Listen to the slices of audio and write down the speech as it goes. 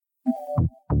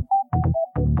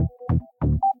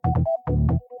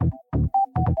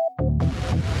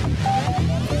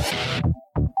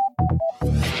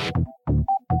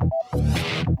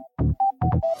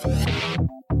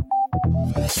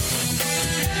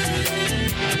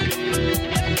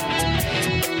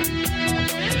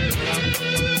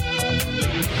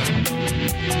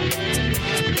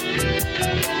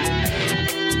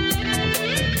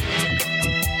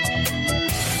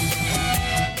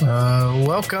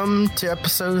Welcome to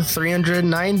episode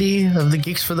 390 of the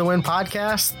Geeks for the Win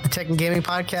podcast, the tech and gaming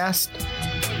podcast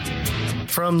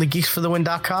from the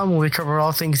geeksforthewin.com, where we cover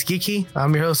all things geeky.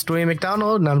 I'm your host, Dwayne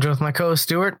McDonald, and I'm joined with my co-host,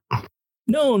 Stuart.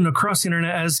 Known across the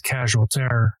internet as Casual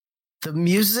Terror. The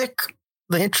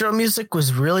intro music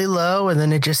was really low, and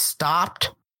then it just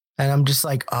stopped. And I'm just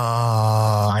like, oh,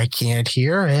 I can't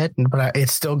hear it. But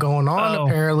it's still going on,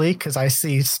 apparently, because I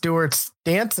see Stuart's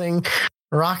dancing,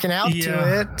 rocking out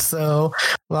to it. So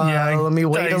let me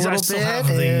wait a little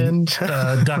bit. And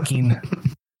ducking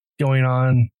going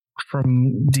on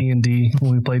from D&D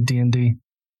when we played D&D.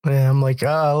 Yeah, I'm like,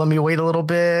 let me wait a little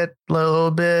bit.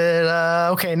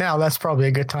 Okay, now that's probably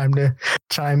a good time to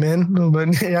chime in.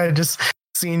 But yeah, I just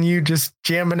seen you just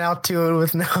jamming out to it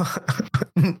with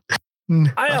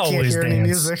I can't hear any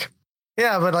music.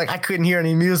 Yeah, but like I couldn't hear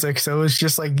any music, so it was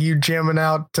just like you jamming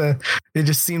out to. It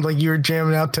just seemed like you were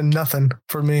jamming out to nothing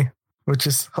for me, which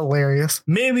is hilarious.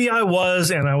 Maybe I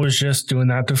was, and I was just doing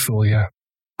that to fool you.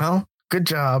 Well, good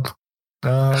job.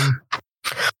 Alrighty,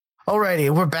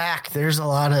 we're back. There's a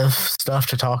lot of stuff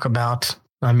to talk about.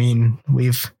 I mean,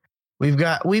 we've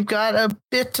got a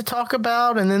bit to talk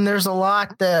about, and then there's a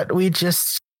lot that we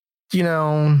just,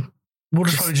 we'll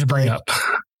just bring up.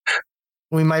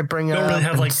 We might bring up. Don't really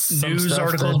have like news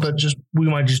articles, but we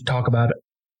might just talk about it.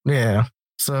 Yeah.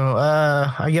 So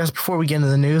I guess before we get into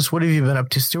the news, what have you been up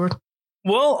to, Stuart?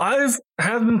 Well,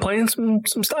 have been playing some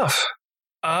stuff.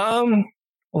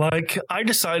 Like I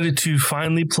decided to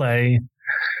finally play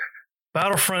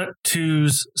Battlefront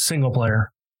 2's single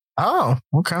player. Oh,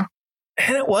 okay.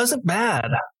 And it wasn't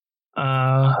bad.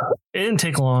 It didn't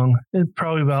take long. It's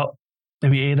probably about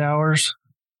maybe 8 hours.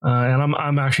 And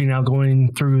I'm actually now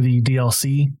going through the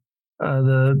DLC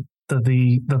that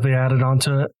they added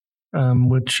onto it,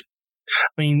 which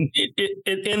I mean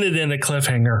it ended in a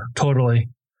cliffhanger totally.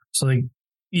 So like,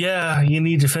 yeah, you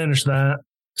need to finish that.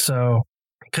 So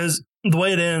because the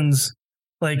way it ends,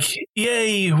 like,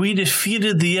 yay, we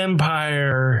defeated the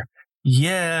Empire,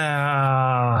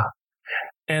 yeah,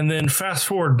 and then fast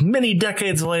forward many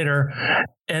decades later,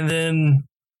 and then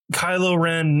Kylo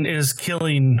Ren is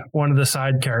killing one of the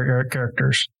side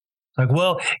characters. Like,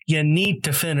 well, you need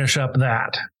to finish up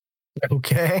that.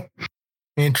 Okay.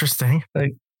 Interesting.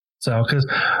 Like, so, because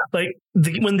like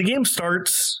when the game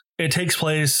starts, it takes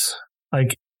place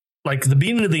like the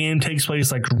beginning of the game takes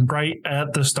place like right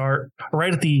at the start,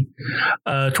 right at the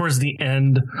towards the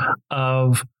end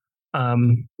of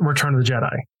Return of the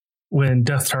Jedi, when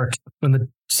the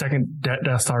second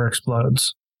Death Star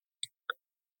explodes.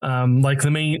 Like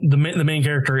the main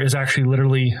character is actually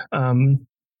literally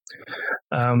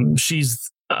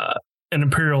she's an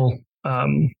Imperial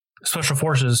Special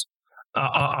Forces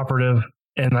operative,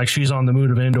 and like she's on the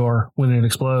moon of Endor when it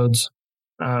explodes.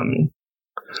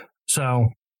 So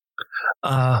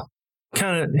kind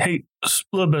of a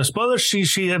little bit of spoilers.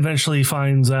 She eventually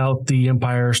finds out the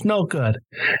Empire's no good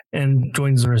and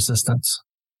joins the Resistance.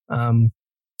 And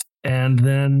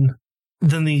then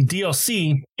the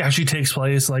DLC actually takes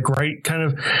place like right kind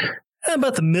of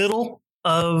about the middle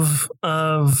of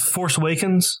Force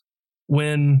Awakens,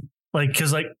 when like,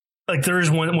 because like there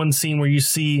is one scene where you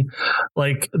see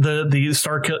like the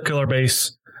Star Killer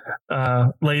base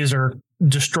laser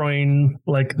destroying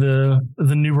like the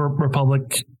New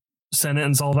Republic Senate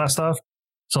and all that stuff.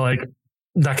 So like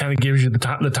that kind of gives you the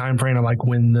time frame of like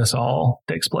when this all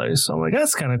takes place. So I'm like,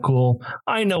 that's kind of cool.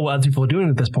 I know what other people are doing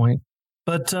at this point.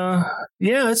 But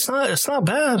yeah, it's not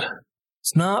bad.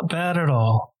 It's not bad at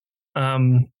all.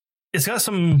 It's got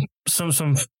some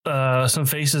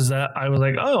faces that I was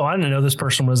like, oh, I didn't know this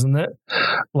person was in it.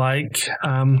 Like,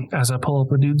 as I pull up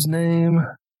the dude's name,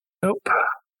 nope.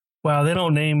 Wow, they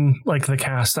don't name like the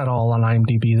cast at all on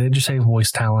IMDb. They just say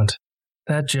voice talent.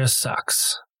 That just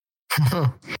sucks.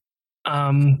 So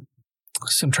I'm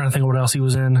trying to think of what else he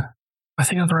was in. I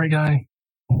think I'm the right guy.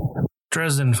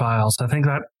 Dresden Files. I think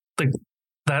that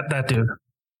that dude.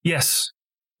 Yes.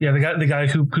 Yeah, the guy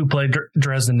who played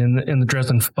Dresden in the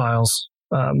Dresden Files.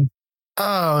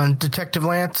 And Detective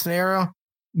Lance Nero?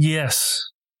 Yes.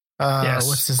 Yes.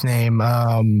 What's his name?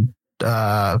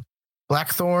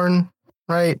 Blackthorn,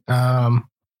 right?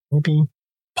 Maybe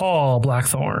Paul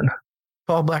Blackthorn.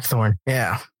 Paul Blackthorn.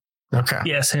 Yeah. Okay.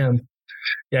 Yes, him.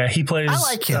 Yeah, he plays. I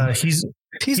like him. He's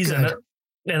in it,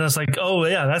 and it's like, oh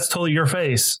yeah, that's totally your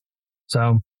face.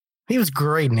 So he was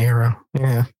great in Arrow.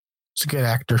 Yeah, he's a good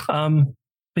actor.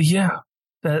 But yeah,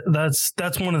 that's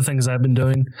one of the things I've been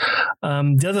doing.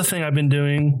 The other thing I've been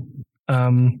doing,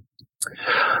 I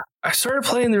started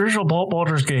playing the original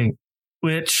Baldur's Gate,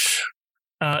 which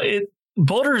the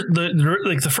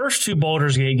first two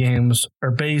Baldur's Gate games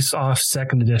are based off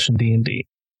second edition D&D.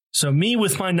 So me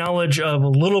with my knowledge of a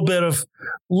little bit of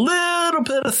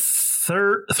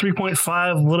third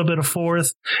 3.5, a little bit of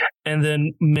fourth, and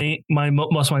then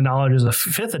most of my knowledge is a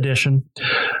fifth edition.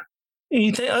 And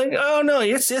you think, like, oh no,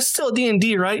 it's still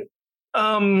D&D, right?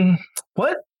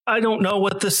 What? I don't know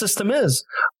what this system is.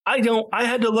 I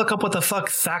had to look up what the fuck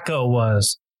THAC0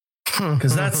 was.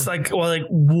 Because that's like, well, like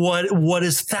what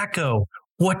is THAC0?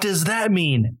 What does that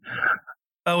mean?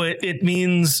 Oh, it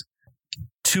means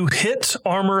to hit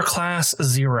armor class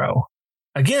 0.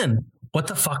 Again, what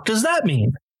the fuck does that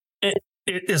mean?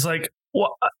 It is like,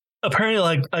 well, apparently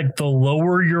like the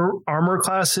lower your armor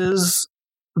class is,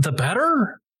 the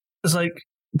better. It's like,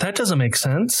 that doesn't make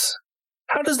sense.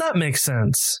 How does that make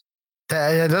sense?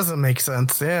 It doesn't make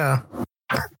sense. Yeah.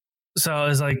 So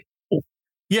it's like,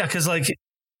 yeah, because like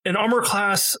an armor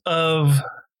class of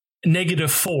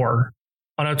 -4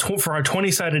 on for a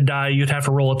 20-sided die, you'd have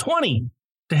to roll a 20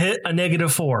 to hit a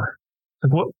 -4.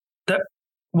 Like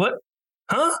what?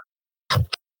 Huh?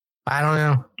 I don't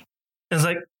know. It's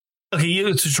like,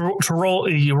 okay, to roll,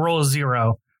 you roll a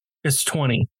 0, it's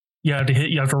 20. You have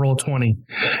to roll a 20.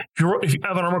 If you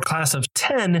have an armor class of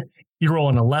 10, you roll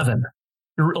an 11.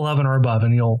 You're 11 or above,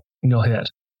 and you'll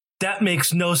hit. That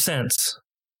makes no sense.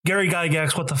 Gary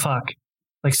Gygax, what the fuck?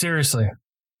 Like, seriously.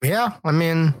 Yeah, I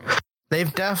mean,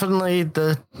 they've definitely,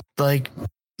 the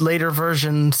later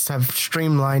versions have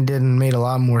streamlined it and made a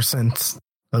lot more sense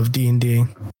of D&D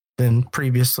than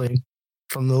previously,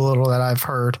 from the little that I've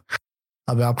heard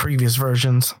about previous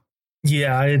versions.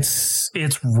 Yeah, it's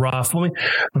rough.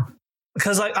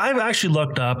 Because like I've actually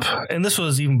looked up, and this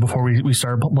was even before we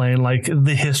started playing, like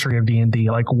the history of D&D,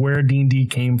 like where D&D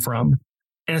came from,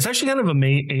 and it's actually kind of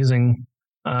amazing.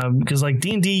 Because like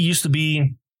D&D used to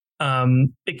be,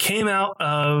 it came out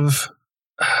of,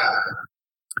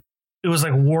 it was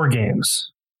like war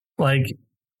games. Like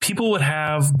people would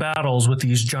have battles with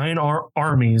these giant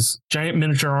armies, giant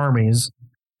miniature armies,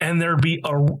 and there'd be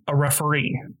a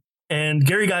referee. And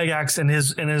Gary Gygax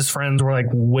and his friends were like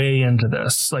way into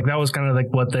this. Like that was kind of like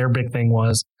what their big thing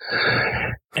was.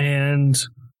 And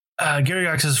Gary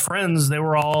Gygax's friends, they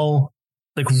were all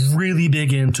like really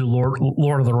big into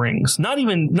Lord of the Rings. Not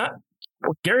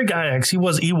Gary Gygax.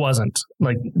 He wasn't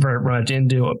like very much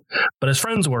into it, but his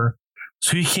friends were.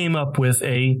 So he came up with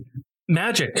a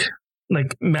magic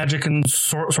and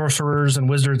sorcerers and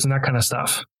wizards and that kind of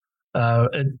stuff.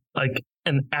 Like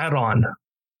an add-on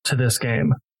to this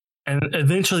game. And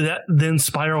eventually that then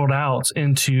spiraled out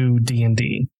into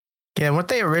D&D. Yeah, weren't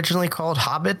they originally called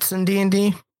hobbits in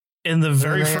D&D? In the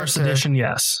very first edition,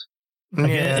 yes.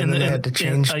 Like, yeah, and then they had to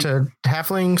change to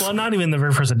halflings. Well, not even the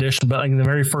very first edition, but like in the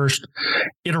very first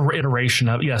iteration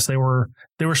of, yes, they were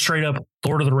straight up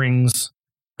Lord of the Rings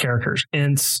characters.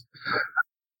 Ents,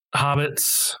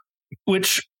 hobbits,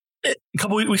 which a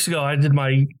couple weeks ago I did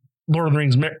my Lord of the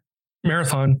Rings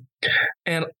marathon,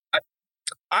 and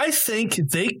I think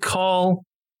they call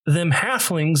them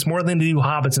halflings more than they do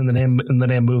hobbits in the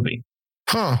damn movie.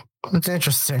 Huh. That's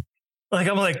interesting. Like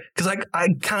I'm like, because I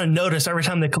kind of noticed every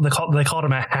time they called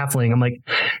him a halfling. I'm like,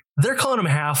 they're calling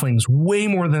them halflings way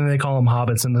more than they call them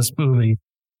hobbits in this movie.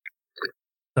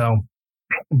 So,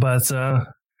 but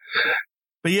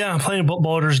yeah, I'm playing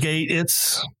Baldur's Gate.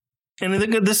 And I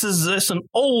think this is an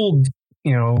old,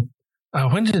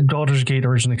 when did Baldur's Gate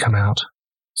originally come out?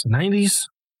 It's the 90s.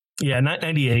 Yeah,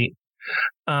 98.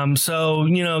 So,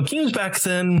 games back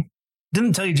then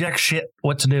didn't tell you jack shit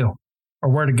what to do or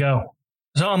where to go.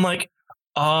 So I'm like,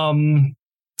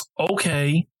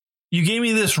 okay, you gave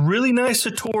me this really nice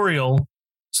tutorial.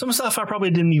 Some stuff I probably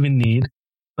didn't even need,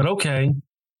 but okay.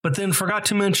 But then forgot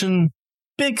to mention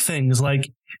big things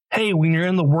like, hey, when you're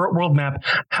in the world map,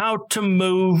 how to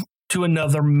move to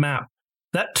another map.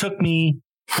 That took me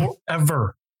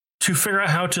forever to figure out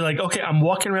how to, like, okay, I'm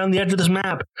walking around the edge of this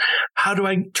map. How do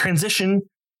I transition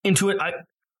into it?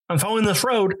 I'm following this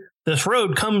road. This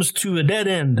road comes to a dead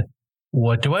end.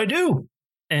 What do I do?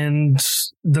 And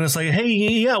then it's like, hey,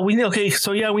 yeah, we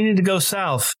need to go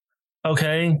south.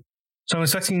 Okay. So I'm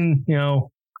expecting,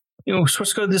 we're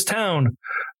supposed to go to this town.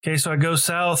 Okay. So I go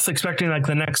south expecting like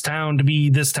the next town to be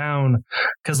this town.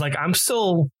 Cause like, I'm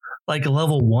still like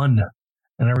level 1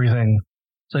 and everything.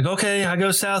 It's like, okay, I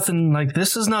go south and like,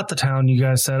 this is not the town you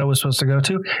guys said I was supposed to go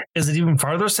to. Is it even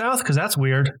farther south? Cause that's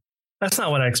weird. That's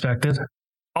not what I expected.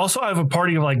 Also, I have a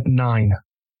party of like 9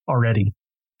 already.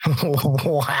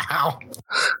 Wow.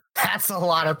 That's a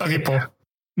lot of people. Okay.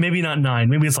 Maybe not 9.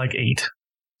 Maybe it's like 8,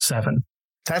 7.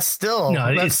 That's still,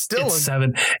 it's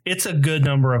 7. It's a good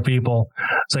number of people.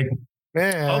 It's like,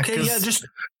 yeah, okay, yeah,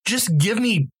 just give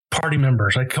me party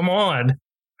members. Like, come on.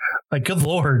 Like, good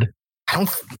Lord. I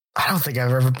don't think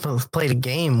I've ever played a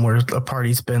game where a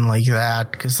party's been like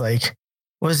that. Because like,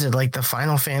 was it like the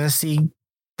Final Fantasy,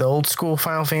 the old school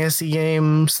Final Fantasy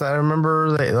games that I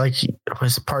remember? That like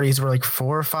parties were like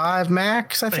 4 or 5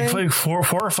 max. I think like four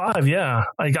or five. Yeah,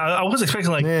 like I was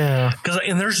expecting like because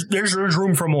and there's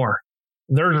room for more.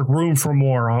 There's room for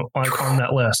more on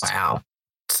that list. Wow,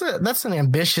 that's an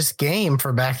ambitious game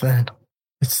for back then.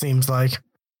 It seems like.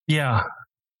 Yeah.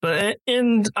 But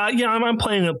I'm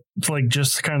playing it for like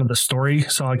just kind of the story.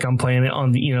 So like I'm playing it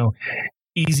on the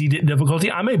easy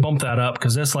difficulty. I may bump that up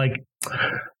because it's like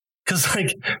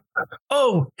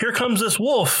here comes this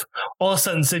wolf. All of a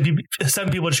sudden, 7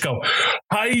 people just go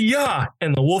hi-ya,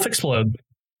 and the wolf explodes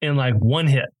in like one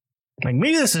hit. Like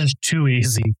maybe this is too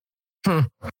easy.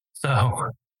 So,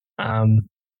 I'll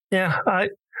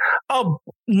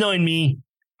knowing me,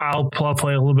 I'll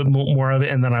play a little bit more of it,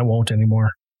 and then I won't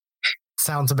anymore.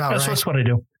 Sounds about right. That's what I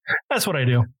do. That's what I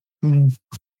do.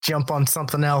 Jump on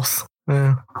something else.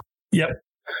 Yeah. Yep.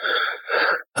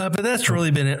 But that's really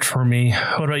been it for me.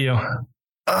 What about you?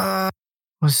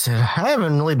 What's it? I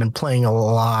haven't really been playing a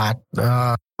lot.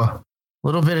 A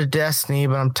little bit of Destiny,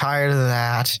 but I'm tired of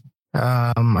that.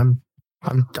 I'm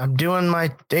doing my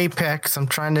Apex. I'm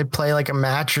trying to play like a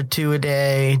match or 2 a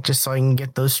day just so I can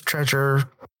get those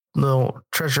little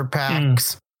treasure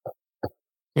packs.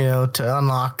 To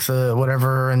unlock the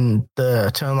whatever and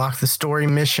to unlock the story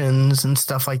missions and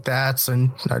stuff like that. So,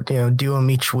 do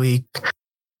them each week.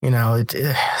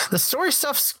 The story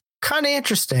stuff's kind of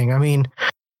interesting. I mean,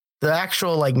 the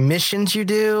actual like missions you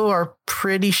do are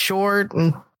pretty short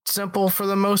and simple for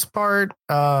the most part.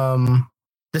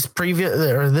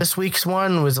 This week's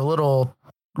one was a little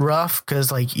rough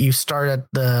because like you start at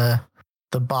the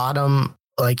bottom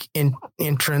like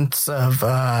entrance of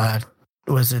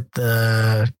was it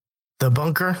the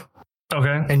bunker?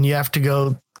 Okay. And you have to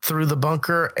go through the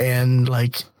bunker, and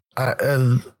like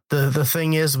the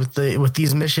thing is with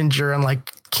these missions, you're in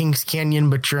like King's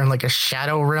Canyon, but you're in like a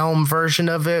Shadow Realm version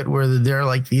of it where they're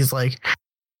like these like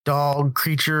dog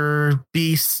creature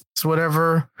beasts,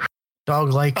 whatever.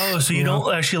 Dog like. Oh, so you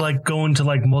don't actually like go into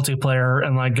like multiplayer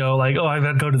and like go like, oh, I've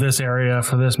got to go to this area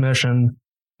for this mission,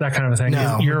 that kind of thing.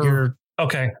 No, you're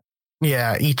okay.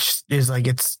 Yeah, each is like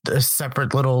it's a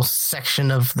separate little section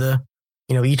of the,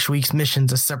 each week's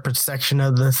mission's a separate section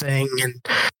of the thing, and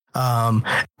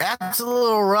that's a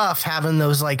little rough having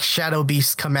those like shadow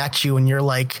beasts come at you, and you're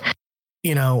like,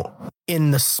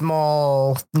 in the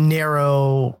small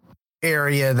narrow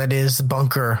area that is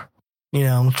bunker,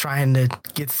 trying to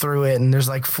get through it, and there's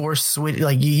like 4 switch,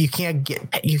 like you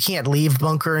can't leave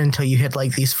bunker until you hit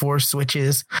like these 4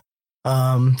 switches.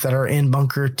 That are in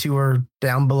bunker, 2 are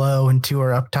down below and 2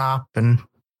 are up top. And,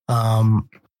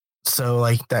 so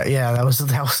like that, that was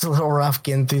a little rough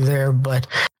getting through there, but,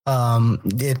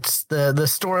 it's the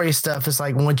story stuff is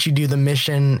like, once you do the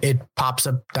mission, it pops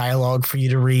up dialogue for you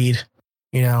to read,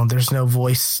 there's no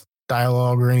voice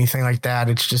dialogue or anything like that.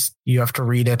 It's just, you have to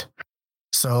read it.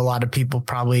 So a lot of people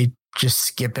probably just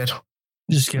skip it.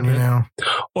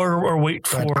 Or wait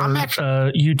for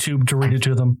YouTube to read it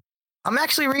to them. I'm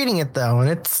actually reading it though, and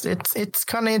it's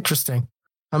kind of interesting.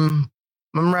 I'm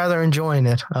rather enjoying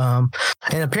it. And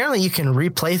apparently you can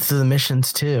replay through the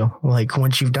missions too, like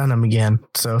once you've done them again.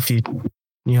 So if you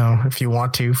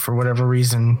want to, for whatever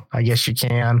reason, I guess you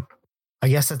can. I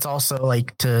guess it's also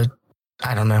like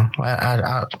I don't know.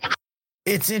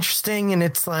 It's interesting, and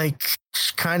it's like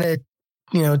kind of,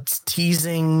 it's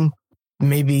teasing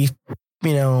maybe,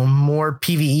 more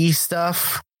PvE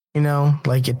stuff.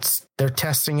 Like they're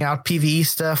testing out PvE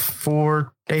stuff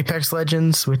for Apex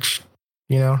Legends, which,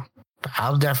 I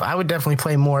would definitely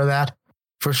play more of that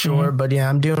for sure. Mm-hmm. But yeah,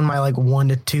 I'm doing my like 1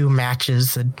 to 2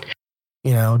 matches a,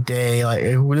 day, like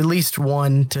at least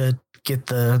 1 to get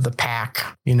the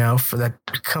pack, for that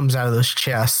comes out of those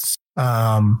chests.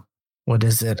 What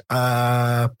is it?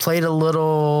 Played a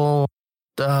little,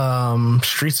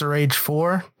 Streets of Rage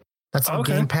 4. That's on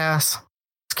Game Pass.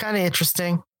 It's kind of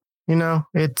interesting.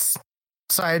 It's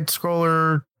side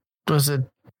scroller. Was it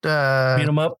beat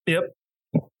 'em up? Yep.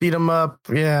 Beat 'em up.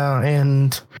 Yeah.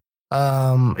 And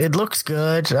it looks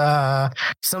good.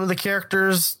 Some of the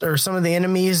characters or some of the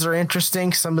enemies are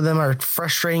interesting. Some of them are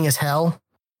frustrating as hell.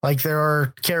 Like there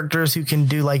are characters who can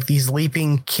do like these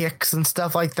leaping kicks and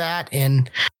stuff like that,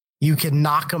 and you can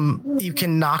knock them. You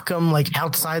can knock them like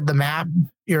outside the map.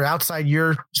 You're outside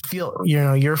your field,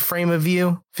 your field of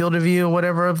view,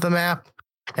 whatever of the map.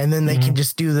 And then they can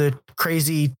just do the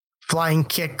crazy flying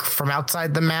kick from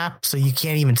outside the map, so you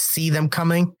can't even see them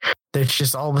coming. It's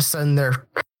just all of a sudden they're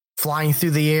flying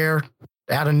through the air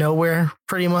out of nowhere,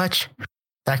 pretty much.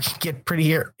 That can get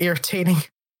pretty irritating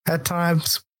at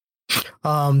times.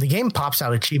 The game pops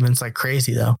out achievements like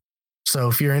crazy though. So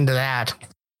if you're into that,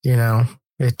 you know,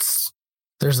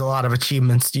 there's a lot of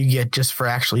achievements you get just for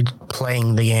actually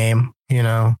playing the game, you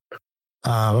know.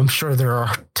 I'm sure there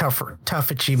are tough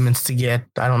achievements to get.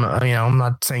 I don't know, you know, I'm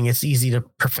not saying it's easy to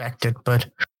perfect it, but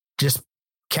just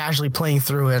casually playing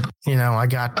through it, you know, I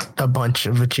got a bunch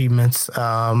of achievements.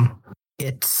 I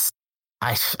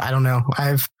don't know.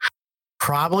 I've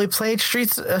probably played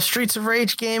Streets of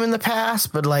Rage game in the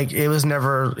past, but like it's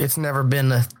never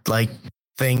been a like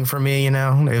thing for me, you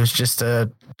know. It was just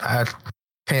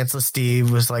Pantsless Steve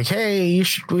was like, "Hey,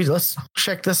 let's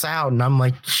check this out," and I'm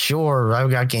like, "Sure." I've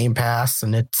got Game Pass,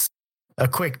 and it's a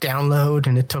quick download,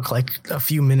 and it took like a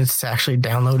few minutes to actually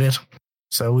download it.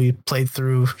 So we played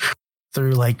through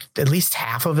like at least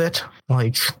half of it.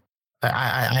 Like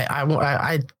I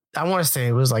want to say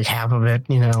it was like half of it.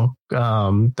 You know,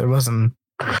 there wasn't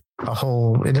a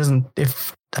whole. It doesn't.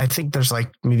 If I think there's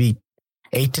like maybe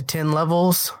 8 to 10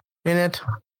 levels in it.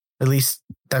 At least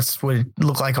that's what it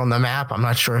looked like on the map. I'm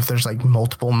not sure if there's like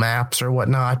multiple maps or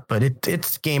whatnot, but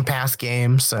it's Game Pass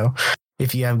game. So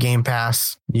if you have Game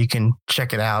Pass, you can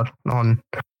check it out on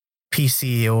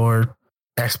PC or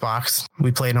Xbox.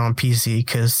 We played it on PC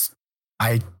because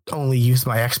I only use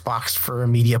my Xbox for a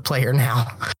media player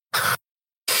now.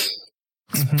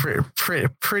 It's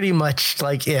pretty much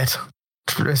like it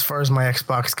as far as my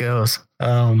Xbox goes.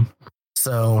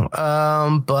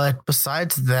 But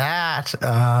besides that,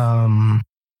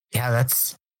 yeah,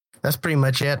 that's pretty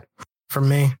much it for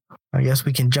me. I guess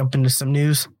we can jump into some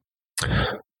news.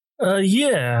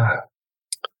 Yeah.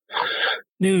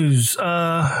 News.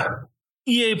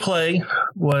 EA Play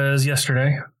was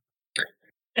yesterday,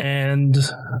 and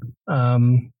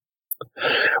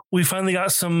we finally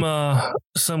got some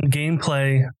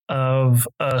gameplay of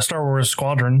Star Wars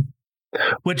Squadron,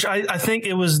 which I think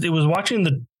it was watching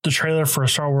the trailer for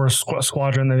Star Wars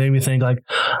Squadron that made me think like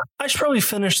I should probably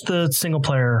finish the single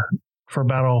player for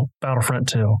Battlefront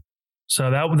 2. So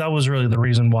that was really the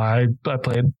reason why I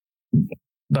played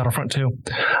Battlefront 2.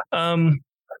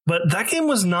 But that game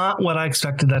was not what I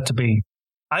expected that to be.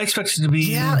 I expected it to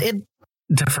be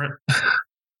different.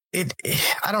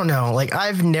 I don't know. Like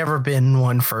I've never been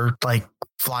one for like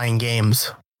flying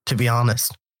games, to be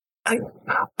honest. I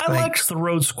liked the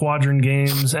Road Squadron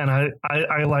games, and I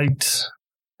liked,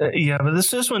 but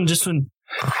this one just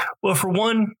well, for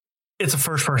one, it's a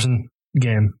first person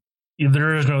game.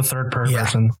 There is no third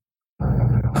person,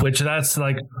 which that's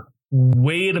like,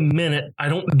 wait a minute, I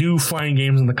don't do flying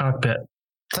games in the cockpit.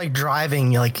 It's like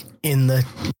driving like in the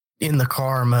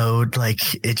car mode.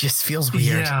 Like it just feels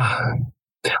weird. Yeah,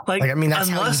 like I mean that's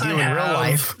how you do in real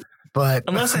life, but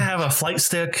unless I have a flight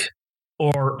stick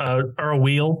or a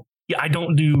wheel. Yeah, I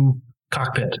don't do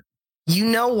cockpit. You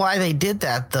know why they did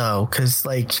that though? Because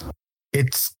like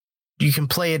you can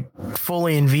play it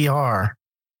fully in VR.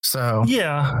 So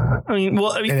yeah, I mean,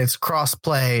 and it's cross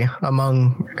play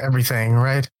among everything,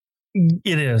 right?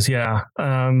 It is, yeah. But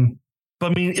I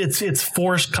mean, it's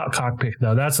forced cockpit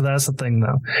though. That's the thing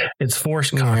though. It's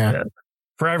forced cockpit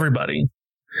for everybody.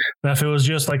 Now, if it was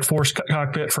just like forced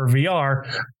cockpit for VR,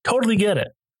 totally get it.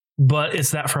 But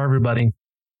it's that for everybody.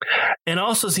 And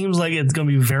also seems like it's going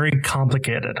to be very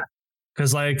complicated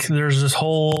because like there's this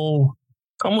whole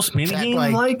almost mini game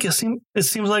like it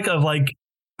seems like of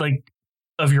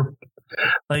your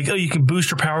like, oh, you can boost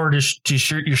your power to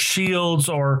your shields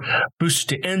or boost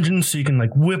the engine so you can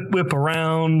like whip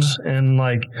around and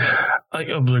like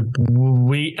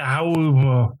wait,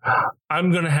 how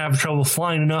I'm gonna have trouble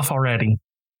flying enough already.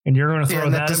 And you're going to throw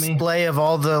that at me? Display of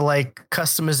all the like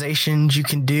customizations you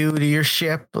can do to your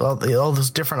ship, all those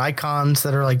different icons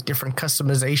that are like different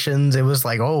customizations. It was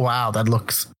like, oh wow, that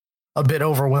looks a bit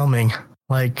overwhelming.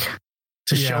 Like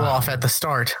to show off at the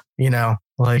start, you know,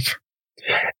 like.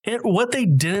 And what they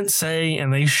didn't say,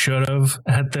 and they should have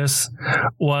at this,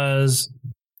 was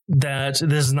that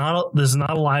this is not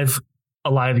a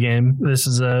live game. This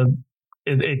is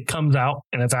it comes out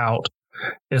and it's out.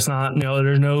 It's not,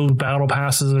 there's no battle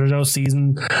passes. There's no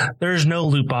season. There's no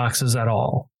loot boxes at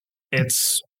all.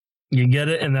 It's, you get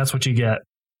it and that's what you get.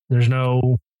 There's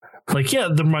no, like, yeah,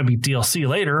 there might be DLC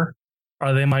later,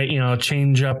 or they might,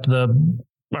 change up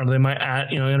or they might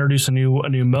add, introduce a new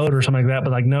mode or something like that.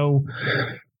 But like, no,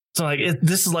 so like,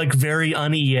 this is like very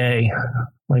un-EA.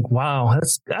 Like, wow,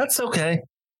 that's okay.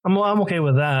 I'm okay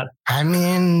with that. I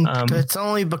mean, it's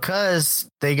only because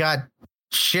they got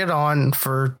shit on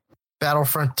for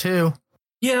Battlefront 2.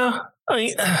 Yeah, I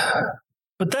mean,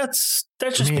 but that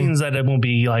just means that it won't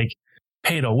be like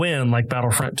pay to win like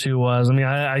Battlefront 2 was. I mean,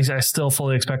 I still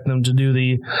fully expect them to do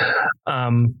the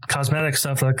cosmetic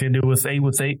stuff like they do with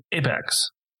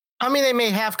Apex. I mean, they may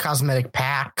have cosmetic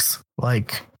packs,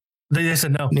 like they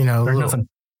said no. You know, there's nothing.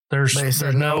 There's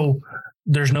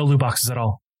no loot boxes at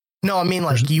all. No, I mean,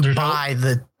 like you buy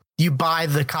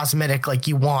the cosmetic like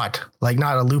you want, like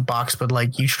not a loot box, but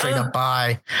like you straight up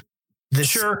buy this.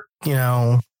 Sure, you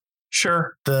know,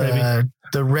 sure. The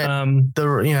red,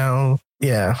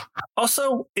 yeah.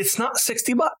 Also, it's not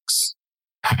 $60.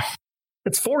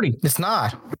 It's $40. It's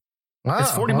not. Wow,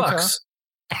 it's $40.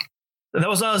 That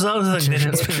was another thing they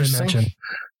didn't mention. It's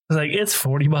like it's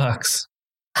 $40.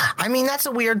 I mean, that's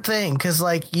a weird thing because,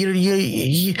 like,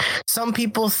 you some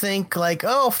people think like,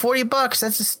 oh, $40,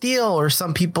 that's a steal, or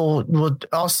some people would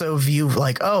also view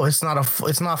like, oh, it's not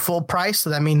full price, so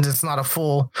that means it's not a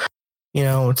full,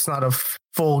 it's not a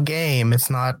full game. It's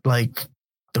not like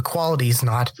the quality's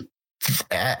not,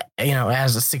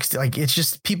 as a 60. Like, it's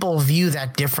just people view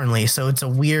that differently, so it's a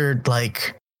weird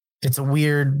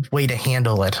way to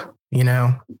handle it.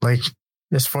 Like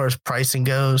as far as pricing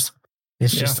goes.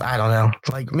 It's just, I don't know.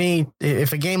 Like me,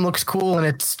 if a game looks cool and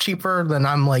it's cheaper, then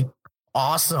I'm like,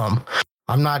 awesome.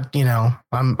 I'm not,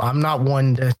 I'm not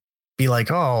one to be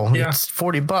like, oh, it's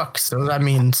 $40. So that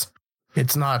means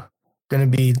it's not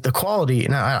going to be the quality.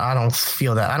 No, I don't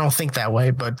feel that. I don't think that way,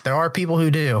 but there are people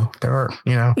who do. There are,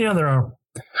 Yeah, there are.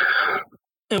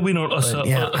 And we don't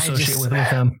associate with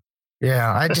them.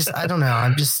 Yeah, I don't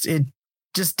know. It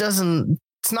just doesn't,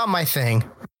 it's not my thing.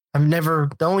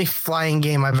 The only flying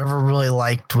game I've ever really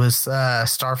liked was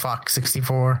Star Fox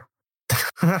 64.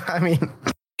 I mean,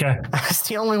 that's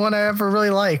the only one I ever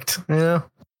really liked. I'm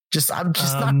just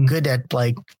not good at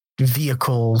like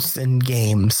vehicles in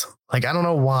games. Like, I don't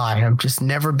know why. I've just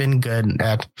never been good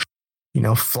at,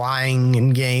 flying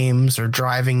in games or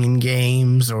driving in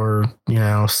games or,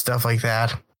 stuff like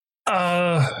that.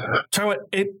 Talking about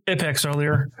Apex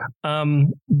earlier.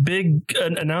 Big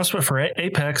announcement for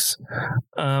Apex.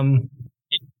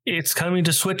 It's coming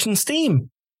to Switch and Steam.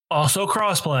 Also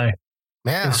crossplay.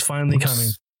 Yeah, it's finally coming.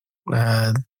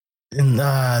 In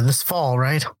this fall,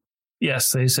 right?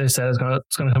 Yes, they said it's gonna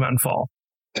come out in fall.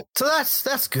 So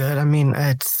that's good. I mean,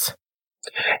 I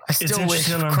still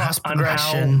wish cross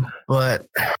progression, but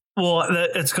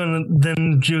it's gonna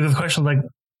then do the question like,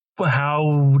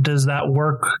 how does that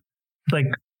work? Like,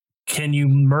 can you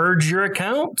merge your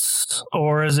accounts,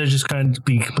 or is it just going to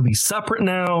be completely separate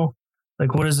now?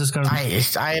 Like, what is this going to be?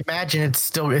 I imagine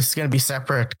it's going to be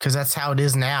separate because that's how it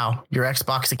is now. Your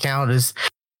Xbox account is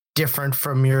different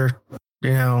from your,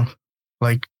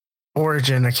 like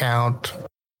Origin account.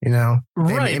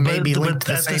 Right? It may be linked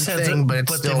to the same thing, but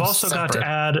they've also separate. got to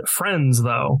add friends,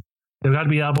 though. They've got to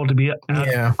be able to be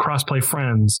cross-play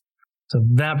friends. So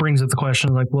that brings up the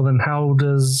question, like, well, then how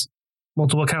does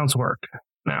multiple accounts work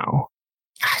now?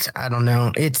 I don't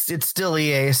know. It's still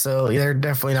EA, so they're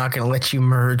definitely not going to let you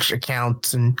merge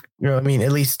accounts and, at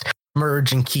least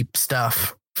merge and keep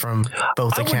stuff from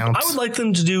both accounts. I would like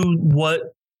them to do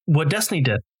what Destiny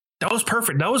did. That was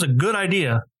perfect. That was a good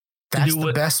idea. That's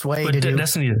the best way to do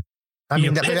Destiny did. I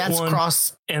mean, that's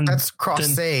cross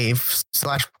save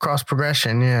 / cross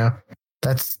progression. Yeah.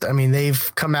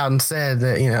 They've come out and said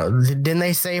that, didn't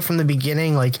they say from the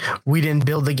beginning, like, we didn't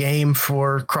build the game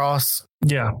for cross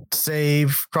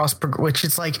save, which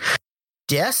it's like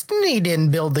Destiny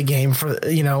didn't build the game for,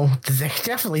 they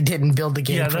definitely didn't build the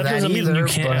game for that either. Mean you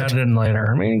can't add it in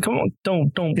later. I mean, come on,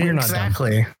 don't, you're not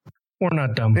exactly. Dumb. We're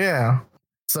not dumb. Yeah.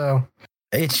 So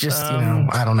it's just,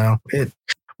 I don't know.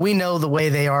 We know the way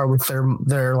they are with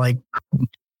their like,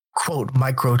 quote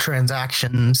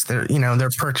microtransactions, their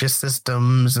purchase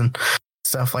systems and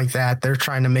stuff like that. They're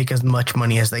trying to make as much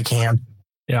money as they can.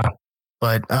 Yeah.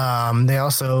 But they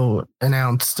also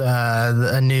announced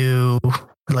a new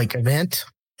like event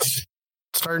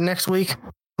starting next week,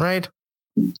 right?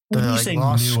 When you say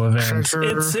new event,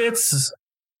 it's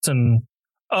an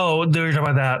they're talking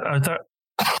about that. I thought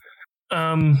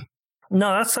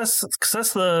no, that's the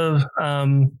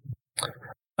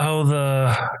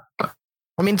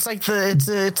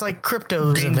it's like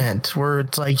Crypto's event where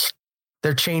it's like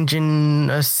they're changing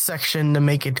a section to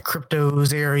make it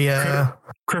Crypto's area,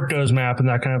 Crypto's map, and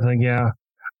that kind of thing. Yeah,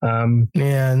 and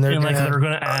they're going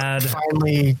to add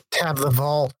finally have the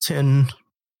vault in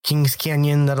Kings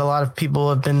Canyon that a lot of people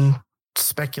have been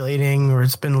speculating, or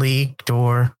it's been leaked,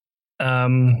 or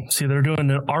they're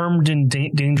doing an Armed and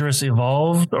Dangerous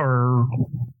Evolved, or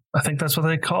I think that's what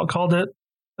they called it,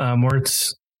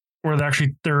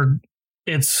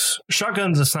 it's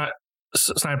shotguns and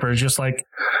snipers, just like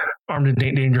Armed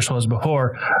and Dangerous was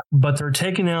before, but they're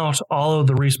taking out all of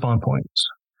the respawn points.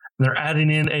 They're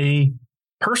adding in a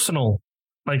personal,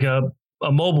 like a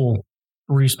mobile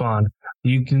respawn.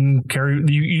 You can carry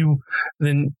you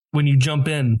then when you jump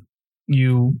in,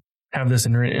 you have this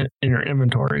in your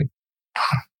inventory.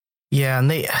 Yeah,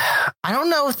 and I don't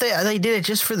know if they did it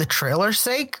just for the trailer's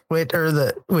sake, which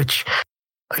I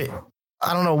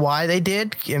don't know why they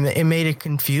did. It made it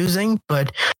confusing,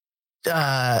 but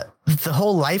the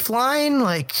whole Lifeline,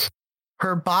 like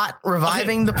her bot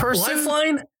reviving the person.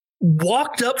 Lifeline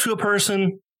walked up to a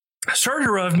person, started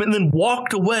to revive him, and then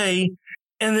walked away.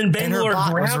 And then Bangalore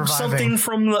grabbed something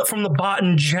from the bot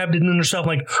and jabbed it in herself.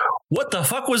 Like, what the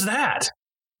fuck was that?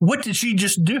 What did she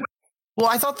just do? Well,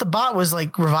 I thought the bot was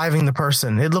like reviving the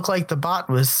person. It looked like the bot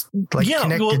was like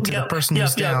connected to the person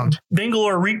who's down.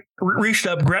 Bangalore reached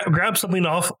up, grabbed something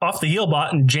off the heal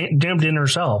bot and jammed in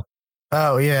herself.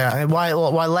 Oh yeah, and why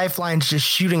Lifeline's just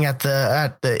shooting at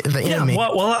the enemy?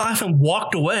 Well, Lifeline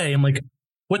walked away. I'm like,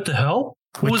 what the hell?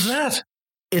 What was that?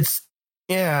 It's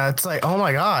like, oh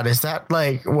my god, is that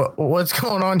like what's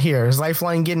going on here? Is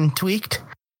Lifeline getting tweaked?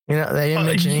 You know, they didn't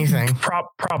mention anything.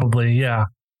 Probably, yeah.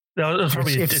 That was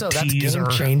probably if so, that's game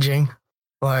changing.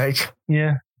 Like,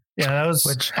 yeah, that was.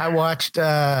 Which I watched.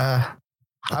 I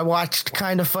watched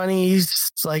Kind of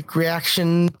Funny's like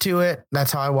reaction to it.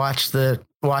 That's how I watched it.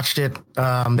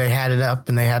 They had it up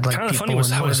and they had like Kind of Funny was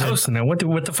hosting it. What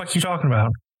the fuck are you talking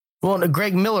about? Well,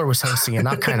 Greg Miller was hosting it,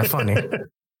 not Kind of Funny.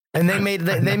 And they made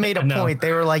a point.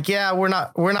 They were like, yeah, we're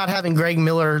not having Greg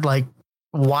Miller like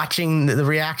watching the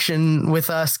reaction with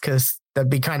us because that'd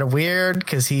be kind of weird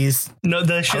because he's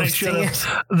they should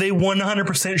have. They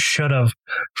 100% should have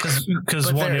because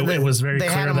it was very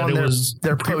clear that it was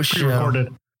their post show.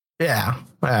 Yeah,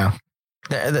 wow.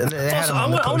 They had him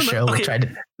on the post show, which I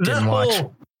didn't watch.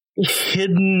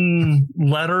 Hidden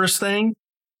letters thing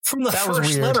from the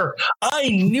first letter. I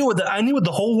knew what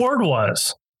the whole word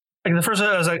was. Like the first,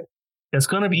 I was like, it's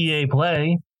going to be EA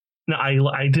Play. No,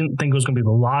 I didn't think it was going to be the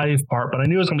live part, but I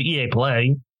knew it was going to be EA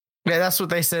Play. Yeah, that's what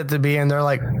they said to be, and they're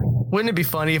like, wouldn't it be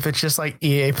funny if it's just like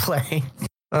EA Play?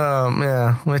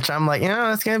 Yeah, which I'm like,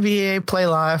 it's going to be EA Play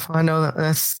Live. I know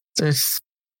that's just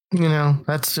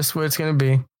what it's going to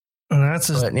be. And that's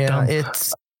just dumb.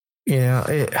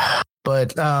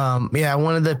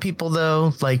 One of the people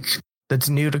though, like that's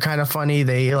new to Kind of Funny,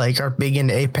 they like are big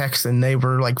into Apex, and they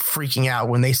were like freaking out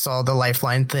when they saw the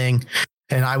Lifeline thing,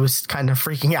 and I was kind of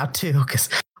freaking out too because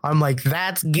I'm like,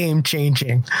 that's game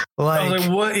changing. Like, I was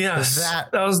like, what? Yes, that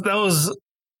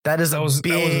is a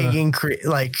big increase,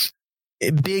 like a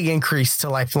big increase to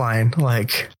Lifeline,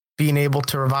 like being able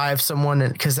to revive someone,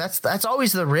 because that's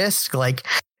always the risk. Like,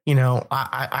 there's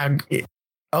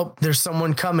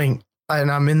someone coming, and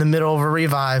I'm in the middle of a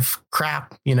revive.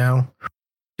 Crap,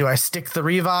 do I stick the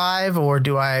revive or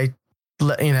do I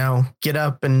get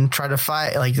up and try to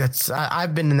fight? Like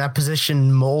I've been in that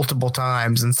position multiple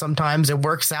times, and sometimes it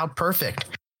works out perfect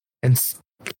and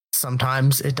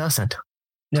sometimes it doesn't.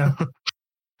 Yeah.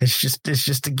 It's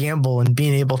just a gamble, and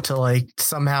being able to like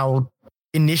somehow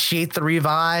initiate the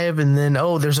revive, and then,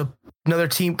 there's another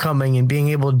team coming, and being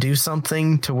able to do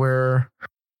something to where,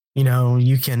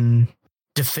 you can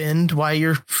defend while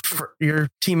your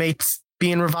teammates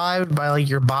being revived by like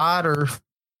your bot or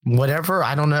whatever.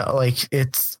 I don't know. Like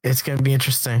it's going to be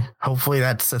interesting. Hopefully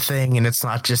that's the thing, and it's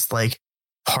not just like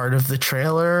part of the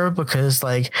trailer, because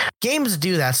like games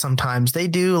do that sometimes. They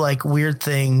do like weird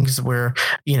things where,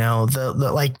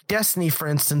 the like Destiny, for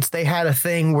instance, they had a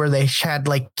thing where they had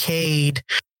like Cade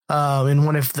in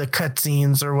one of the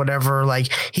cutscenes or whatever, like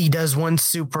he does one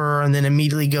super and then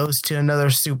immediately goes to another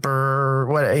super,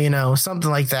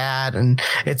 something like that. And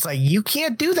it's like, you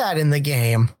can't do that in the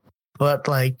game, but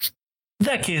like in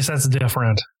that case, that's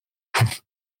different.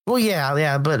 Well,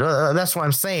 yeah, but that's what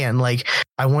I'm saying. Like,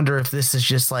 I wonder if this is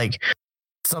just like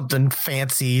something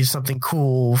fancy, something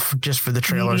cool, just for the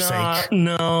trailer's sake.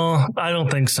 No, I don't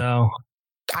think so.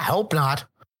 I hope not.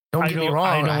 Don't get me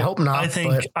wrong. I hope not. I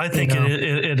think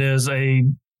it is a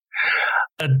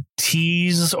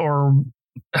tease, or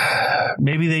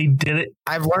maybe they did it.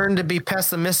 I've learned to be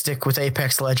pessimistic with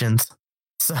Apex Legends,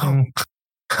 so.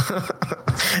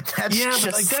 But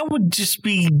like that would just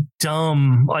be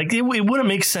dumb. Like it wouldn't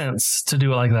make sense to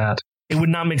do it like that. It would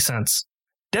not make sense.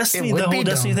 Destiny, the whole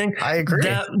Destiny thing. I agree.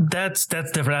 That's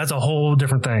different. That's a whole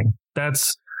different thing.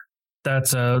 That's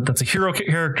a hero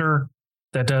character.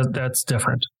 That's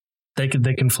different. They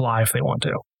can fly if they want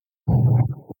to,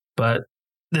 but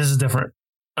this is different.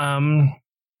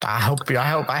 I hope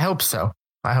so.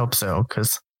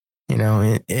 Because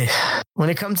when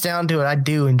it comes down to it, I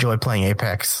do enjoy playing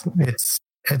Apex. It's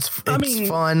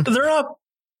fun. They're up.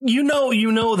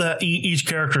 That each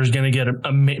character is going to get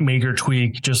a major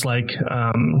tweak, just like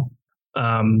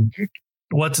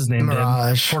what's his name?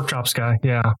 Mirage. Pork chops guy.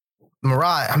 Yeah.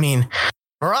 Mirage.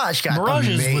 Mirage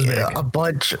got a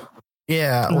bunch.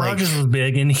 Yeah, Rogers was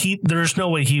big, and there's no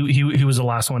way he was the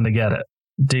last one to get it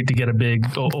to get a big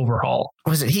overhaul.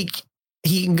 Was it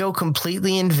he can go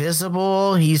completely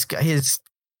invisible? He's got his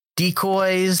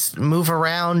decoys move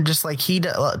around just like he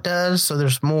does. So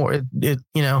there's more. There's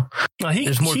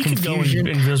more confusion. Could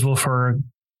go invisible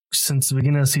since the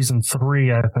beginning of season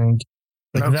 3, I think.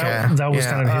 Like that was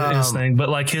kind of his thing, but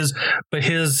like his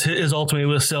ultimate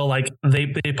was still like they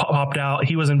popped out.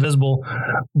 He was invisible,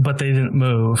 but they didn't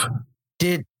move.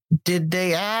 Did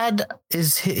they add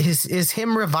is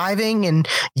him reviving and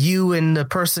you and the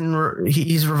person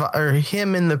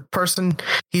him and the person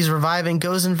he's reviving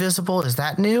goes invisible? Is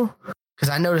that new? Because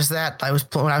I noticed that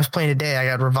when I was playing today, I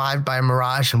got revived by a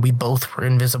Mirage and we both were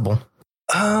invisible.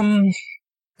 And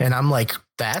I'm like,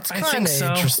 that's kind of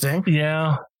interesting.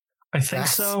 Yeah. I think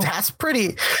so. That's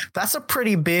a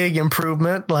pretty big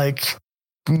improvement. Like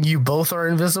you both are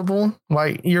invisible while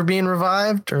you're being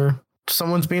revived or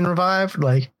someone's being revived.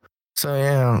 Like, so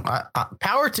yeah,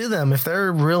 power to them. If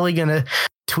they're really going to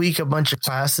tweak a bunch of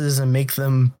classes and make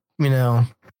them,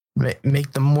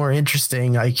 make them more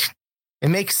interesting, like it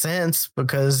makes sense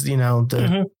because,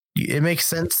 it makes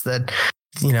sense that,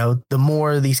 the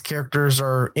more these characters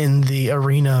are in the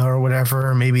arena or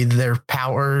whatever, maybe their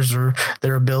powers or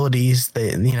their abilities,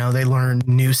 they learn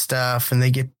new stuff and they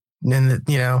get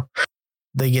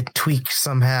tweaked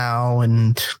somehow.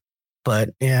 But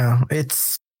yeah,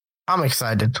 I'm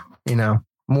excited,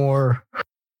 more.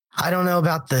 I don't know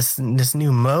about this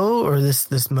new mode or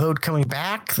this mode coming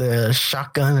back, the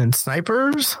shotgun and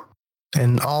snipers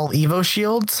and all Evo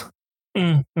shields.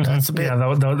 Mm-hmm. That's a bit. Yeah, that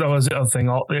was the other thing.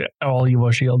 All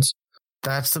Evo shields.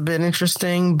 That's a bit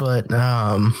interesting, but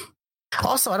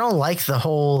also I don't like the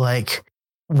whole like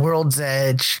World's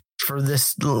Edge for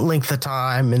this length of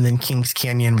time and then King's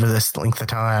Canyon for this length of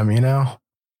time.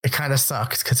 It kind of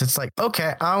sucks because it's like,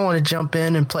 okay, I want to jump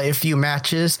in and play a few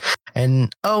matches,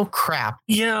 and oh crap,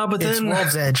 yeah, but it's then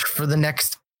World's Edge for the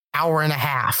next hour and a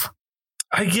half.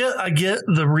 I get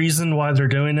the reason why they're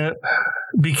doing it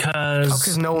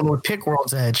because no one would pick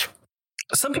World's Edge.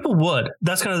 Some people would.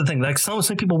 That's kind of the thing. Like some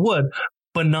people would,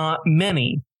 but not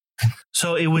many.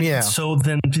 So it would. Yeah. So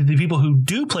then the people who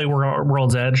do play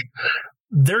World's Edge,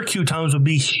 their queue times would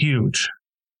be huge.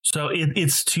 So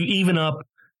it's to even up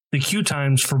the queue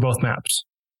times for both maps.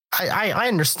 I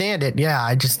understand it. Yeah,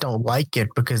 I just don't like it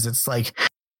because it's like,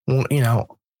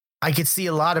 I could see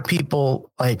a lot of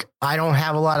people like, I don't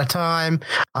have a lot of time.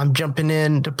 I'm jumping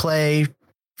in to play,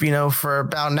 for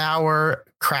about an hour.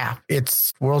 Crap,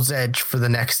 it's World's Edge for the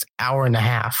next hour and a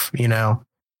half,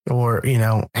 or,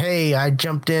 hey, I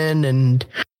jumped in and,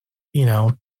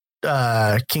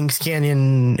 King's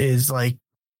Canyon is like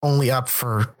only up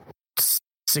for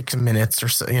 6 minutes or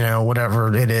so,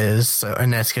 whatever it is. So,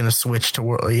 and that's going to switch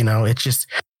to, it's just,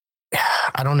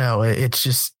 I don't know. It's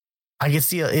just, I can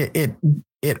see a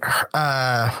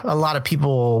lot of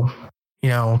people,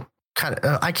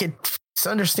 I could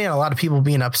understand a lot of people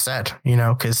being upset,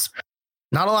 because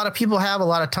not a lot of people have a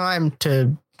lot of time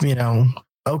to,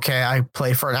 okay, I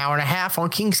play for an hour and a half on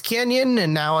King's Canyon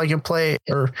and now I can play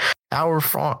or hour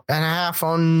and a half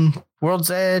on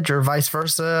World's Edge or vice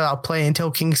versa. I'll play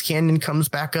until King's Canyon comes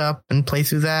back up and play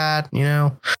through that,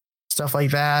 stuff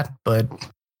like that. But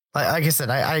like I said,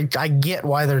 I get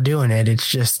why they're doing it. It's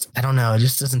just, I don't know. It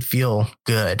just doesn't feel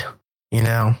good,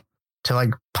 to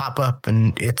like pop up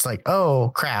and it's like,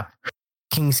 oh crap,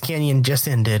 King's Canyon just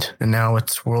ended and now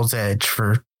it's World's Edge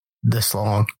for this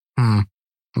long.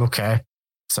 Okay.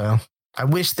 So I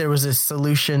wish there was a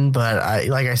solution, but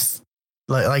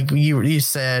like you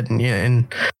said,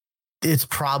 and it's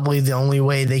probably the only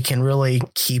way they can really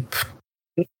keep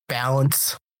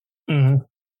balance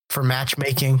for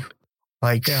matchmaking.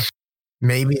 Like, yeah.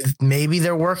 Maybe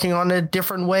they're working on a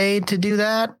different way to do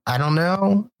that. I don't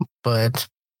know, but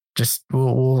just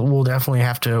we'll definitely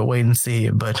have to wait and see.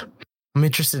 But I'm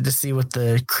interested to see what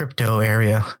the crypto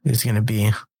area is going to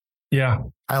be. Yeah,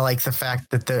 I like the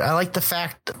fact that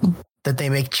they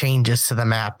make changes to the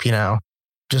map.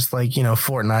 Just like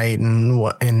Fortnite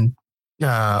and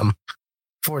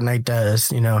Fortnite does.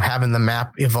 Having the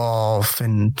map evolve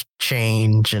and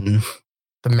change, and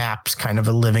the map's kind of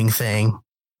a living thing,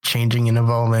 changing and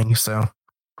evolving. So,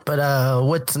 but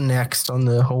what's next on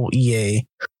the whole EA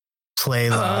Play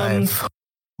Live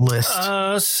list?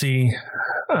 Let's see.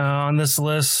 On this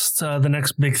list, the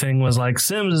next big thing was like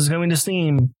Sims is coming to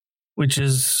Steam, which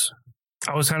is,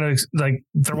 I was kind of like,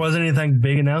 there wasn't anything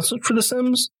big announcement for The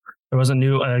Sims. There wasn't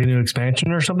a new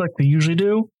expansion or something like they usually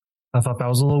do. I thought that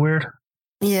was a little weird.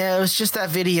 Yeah, it was just that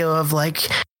video of like,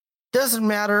 doesn't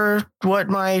matter what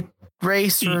my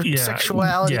race or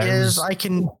sexuality is, I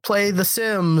can play The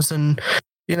Sims and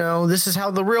this is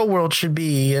how the real world should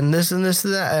be, and this and this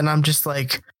and that. And I'm just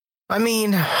like, I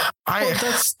mean,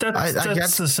 that's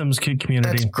the Sims community.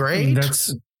 That's great. I mean,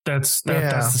 that's the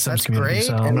Sims community. Great.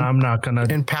 So I'm not gonna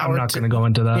go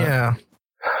into that. Yeah.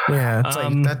 It's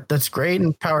like that's great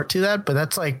and power to that, but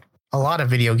that's like a lot of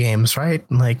video games, right?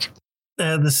 Like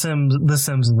the Sims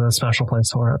is the special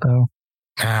place for it, though.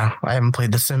 Yeah, I haven't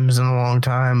played The Sims in a long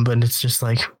time, but it's just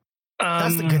like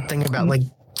that's the good thing about like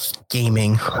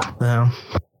gaming.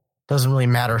 Doesn't really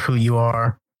matter who you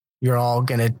are. You're all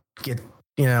gonna get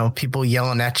people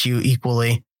yelling at you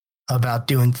equally about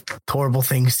doing horrible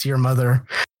things to your mother,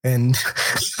 and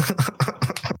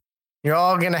you're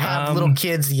all gonna have little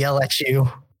kids yell at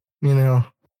you.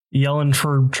 Yelling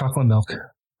for chocolate milk.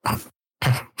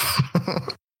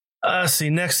 See,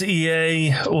 next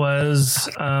EA was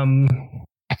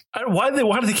why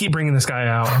do they keep bringing this guy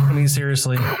out? I mean,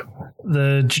 seriously,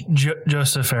 the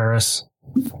Joseph Ferris.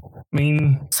 I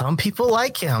mean, some people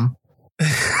like him.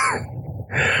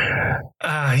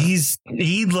 He's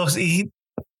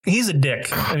a dick.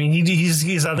 I mean,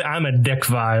 he's I'm a dick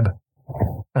vibe.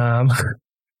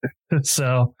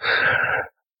 So,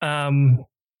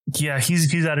 yeah,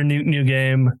 he's at a new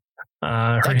game.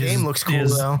 That game looks cool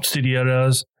though. Studio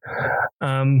does.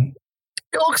 It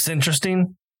looks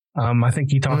interesting. I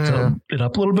think he talked it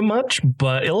up a little bit much,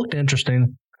 but it looked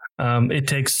interesting. It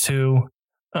Takes Two,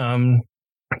 kind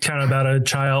of about a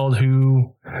child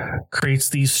who creates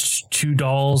these two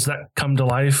dolls that come to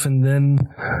life, and then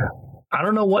I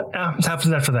don't know what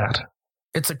happens after that.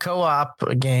 It's a co-op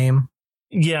game.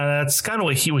 Yeah, that's kind of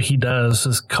what he does,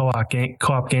 is co-op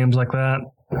games like that.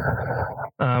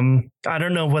 I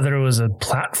don't know whether it was a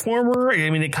platformer. I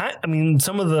mean,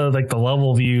 some of the like the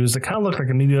level views, it kind of looked like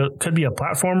it could be a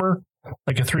platformer,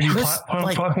 like a 3D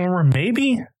platformer,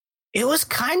 maybe. It was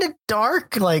kind of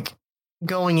dark, like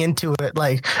going into it.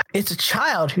 Like, it's a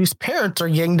child whose parents are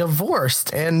getting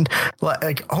divorced, and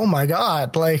like oh my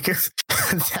god, like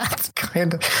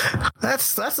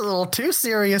that's a little too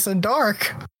serious and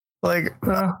dark. Like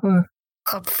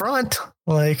up front,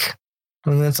 like.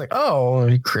 And then it's like, oh,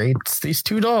 he creates these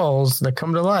two dolls that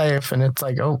come to life. And it's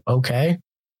like, oh, okay.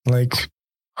 Like,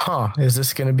 is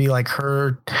this going to be like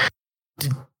her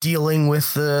dealing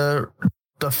with the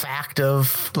fact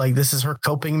of like, this is her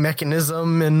coping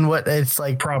mechanism and what it's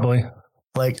like? Probably.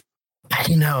 Like, I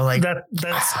don't know. Like that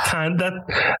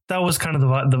was kind of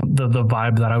the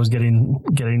vibe that I was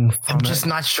getting from I'm just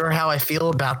not sure how I feel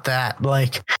about that.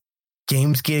 Like,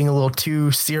 games getting a little too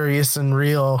serious and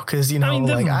real, because games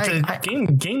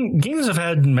have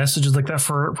had messages like that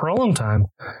for a long time.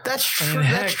 That's true.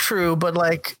 That's true. But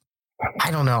like,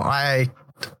 I don't know. I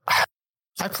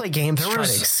play games to try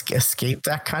to escape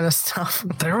that kind of stuff.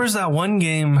 There was that one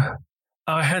game.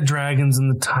 I had dragons in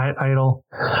the title.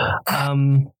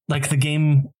 Like the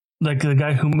game, like the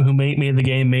guy who made the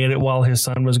game made it while his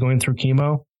son was going through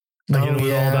chemo. Like it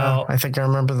was all about, I think I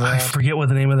remember that. I forget what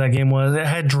the name of that game was. It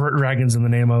had dragons in the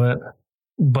name of it,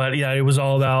 but yeah, it was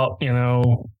all about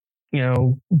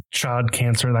child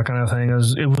cancer, that kind of thing.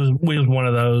 It was one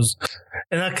of those,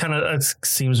 and that kind of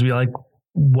seems to be like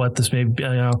what this may be.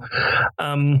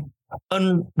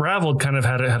 Unraveled kind of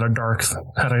had a dark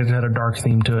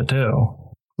theme to it too.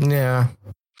 Yeah.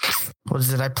 What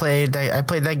was it? I played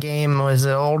that game. It was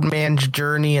an Old Man's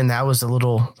Journey, and that was a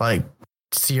little like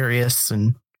serious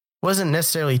and wasn't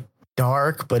necessarily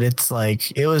dark, but it's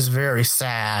like it was very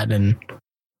sad and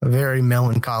very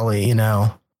melancholy,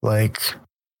 like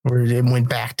where it went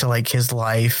back to like his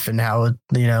life and how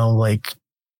like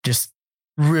just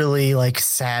really like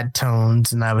sad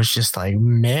tones, and I was just like,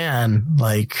 man,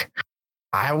 like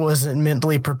I wasn't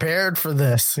mentally prepared for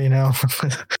this,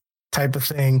 type of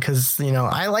thing, because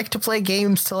I like to play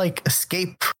games to like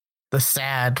escape the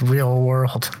sad real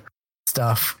world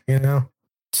stuff,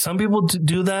 Some people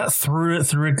do that through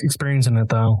experiencing it,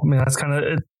 though. I mean, that's kind of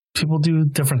it. People do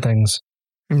different things.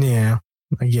 Yeah,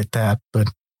 I get that. But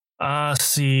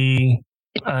next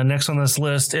on this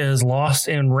list is Lost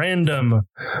in Random,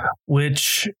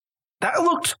 which that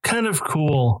looked kind of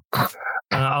cool.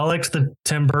 I liked the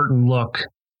Tim Burton look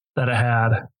that it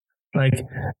had. Like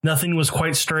nothing was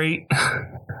quite straight.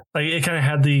 Like it kind of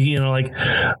had the like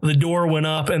the door went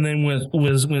up and then went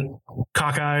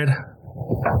cockeyed.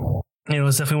 It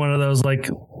was definitely one of those like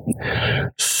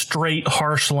straight,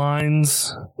 harsh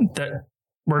lines that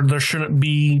where there shouldn't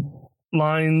be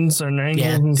lines and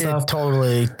angles and stuff. It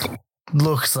totally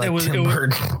looks like Tim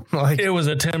Burton. Like it was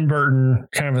a Tim Burton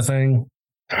kind of a thing.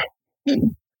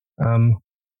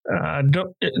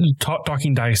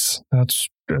 Talking dice. That's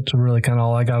really kind of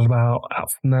all I got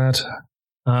out from that.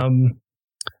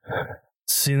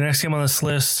 See, the next game on this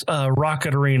list,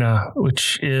 Rocket Arena,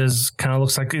 which is kind of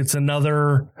looks like it's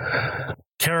another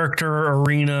character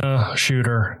arena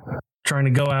shooter trying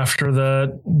to go after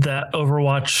that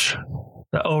Overwatch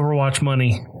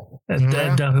money.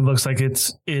 That definitely looks like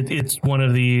it's one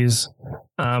of these.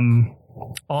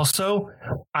 Also,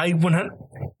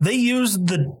 they used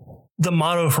the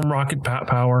motto from Rocket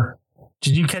Power.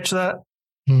 Did you catch that?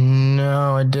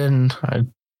 No, I didn't.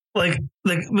 Like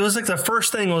it was like the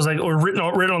first thing was like, or written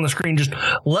on the screen, just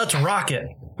let's rock it.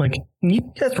 Like,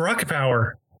 that's Rocket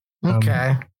Power.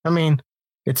 Okay. I mean,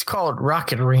 it's called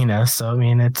Rocket Arena, so I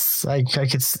mean, it's I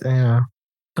could,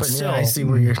 but still, I see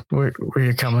where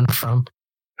you're coming from.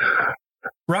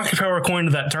 Rocket Power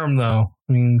coined that term, though.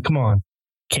 I mean, come on,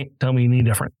 can't tell me any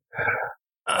different.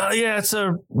 Yeah, it's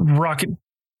a Rocket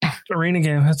Arena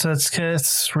game.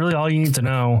 That's really all you need to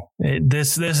know.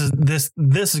 This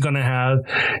is going to have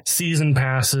season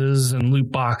passes and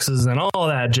loot boxes and all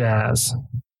that jazz.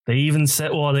 They even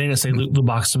said, well, they didn't say loot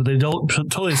boxes, but they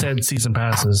totally said season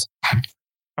passes.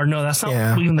 Or no, that's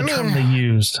not even the term they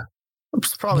used.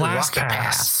 It's probably Blast Rocket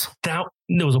Pass.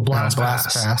 It was a Blast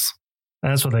Pass.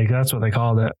 That's what they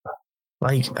called it.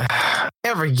 Like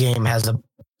every game has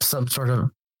some sort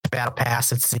of battle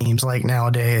pass. It seems like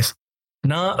nowadays.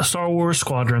 Not Star Wars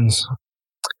Squadrons.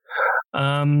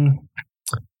 But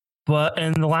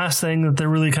the last thing that they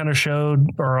really kind of showed,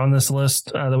 or on this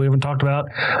list that we haven't talked about,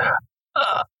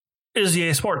 is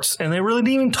EA Sports, and they really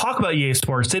didn't even talk about EA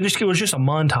Sports. It was just a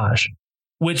montage.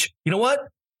 Which, you know what?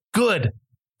 Good.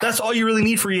 That's all you really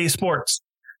need for EA Sports.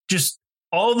 Just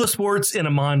all the sports in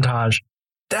a montage.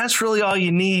 That's really all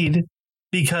you need,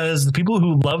 because the people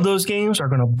who love those games are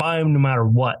going to buy them no matter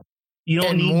what. You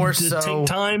don't need to take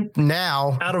time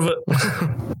now out of it.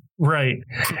 Right.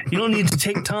 You don't need to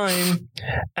take time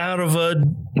out of a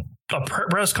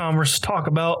press conference to talk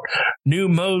about new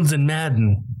modes in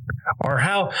Madden, or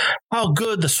how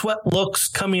good the sweat looks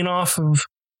coming off of.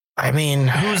 I mean,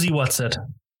 who's he? What's it?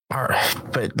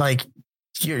 But like,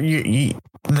 the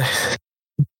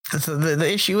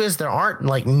issue is there aren't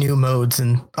like new modes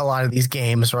in a lot of these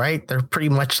games, right? They're pretty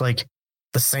much like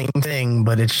the same thing,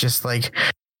 but it's just like,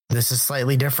 this is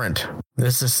slightly different.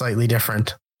 This is slightly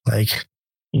different. Like,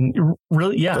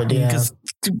 really, yeah. Because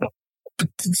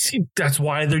that's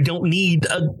why they don't need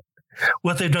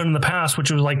what they've done in the past, which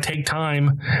was like take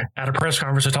time at a press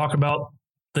conference to talk about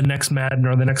the next Madden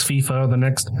or the next FIFA or the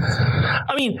next.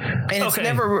 I mean, and it's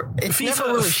never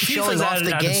really showing off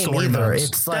the game either. Modes.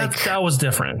 It's like that was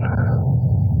different.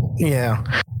 Yeah,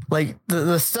 like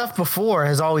the stuff before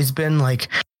has always been like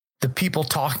the people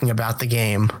talking about the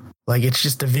game. Like, it's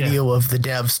just a video of the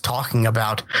devs talking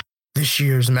about this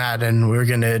year's Madden. We're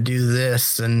gonna do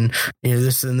this and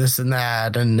this and this and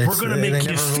that, and we're gonna make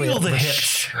you feel the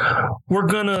hits. We're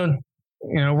gonna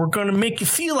make you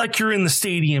feel like you're in the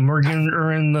stadium or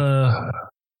in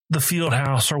the field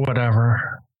house or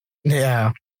whatever.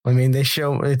 Yeah, I mean, they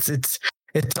show it's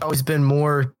always been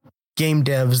more game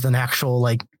devs than actual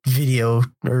like video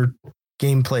or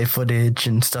gameplay footage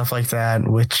and stuff like that,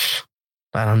 which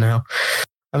I don't know.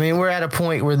 I mean, we're at a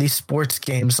point where these sports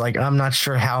games, like, I'm not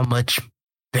sure how much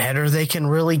better they can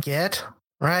really get,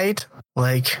 right?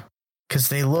 Like, because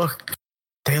they look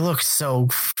so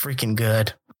freaking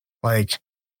good. Like,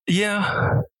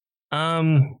 yeah.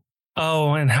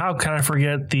 Oh, and how can I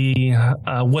forget the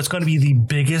what's going to be the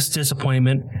biggest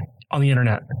disappointment on the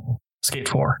internet? Skate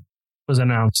 4 was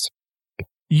announced.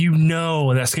 You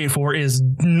know that Skate 4 is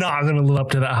not going to live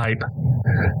up to that hype.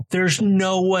 There's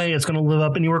no way it's going to live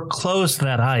up anywhere close to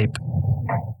that hype.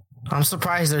 I'm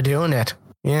surprised they're doing it.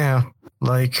 Yeah,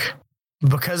 like,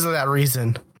 because of that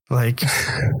reason. Like,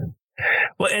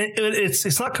 well,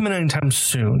 it's not coming anytime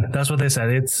soon. That's what they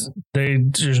said.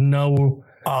 There's no.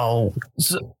 Oh,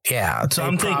 yeah. So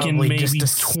I'm thinking maybe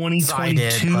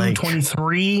 2022,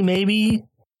 23, maybe.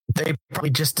 They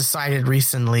probably just decided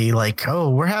recently, like, oh,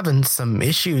 we're having some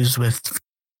issues with,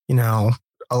 a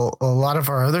lot of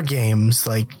our other games.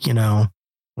 Like, we're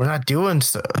not doing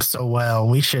so well.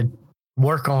 We should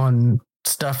work on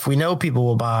stuff we know people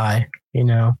will buy,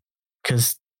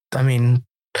 because, I mean,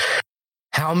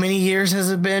 how many years has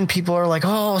it been? People are like,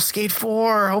 oh, Skate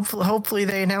 4. Hopefully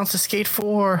they announce a Skate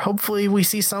 4. Hopefully we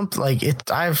see something like it.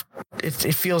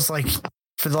 It feels like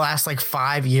for the last like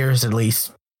 5 years, at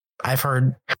least, I've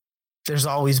heard there's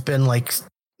always been like,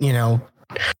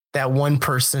 that one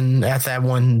person at that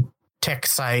one tech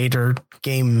site or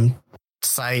game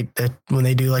site that when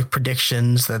they do like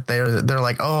predictions that they're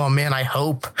like, oh man, I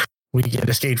hope we get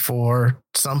a Skate 4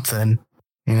 something,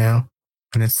 and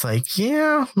it's like,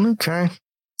 yeah, okay.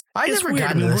 I never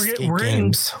got into skate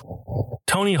games.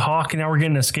 Tony Hawk, and now we're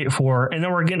getting a Skate 4, and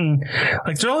then we're getting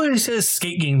like there's all these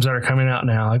skate games that are coming out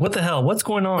now. Like, what the hell? What's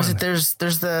going on? There's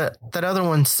that other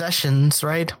one, Sessions,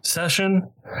 right? Session.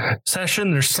 There's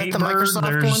Skatebird. The Microsoft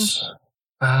there's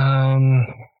one?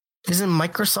 Isn't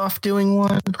Microsoft doing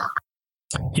one?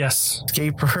 Yes.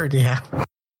 Skatebird, yeah.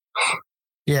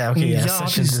 Yeah, okay, yeah.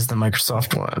 Sessions is the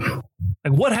Microsoft one.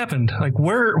 Like, what happened? Like,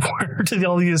 where did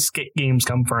all these skate games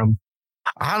come from?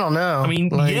 I don't know. I mean,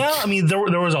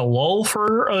 there was a lull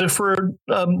for a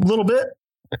little bit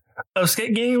of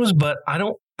skate games, but I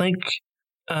don't think,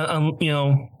 I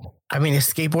mean,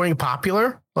 is skateboarding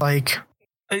popular? Like,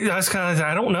 that's kind of,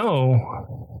 I don't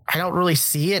know. I don't really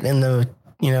see it in the,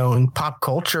 in pop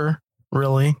culture,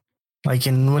 really. Like,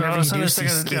 whenever you do see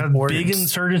skateboarding, big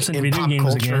insurgents in video games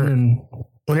culture, again, and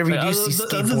whenever you do see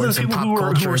skateboards in pop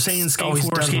culture, who are saying skate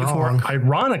 4,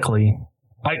 ironically,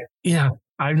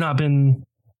 I've not been,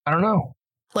 I don't know.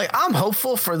 Like, I'm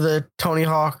hopeful for the Tony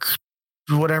Hawk,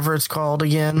 whatever it's called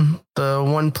again, the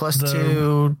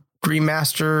 1+2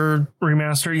 remaster,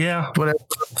 yeah, whatever.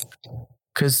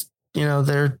 Because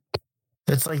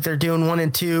it's like they're doing 1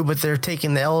 and 2, but they're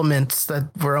taking the elements that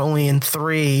were only in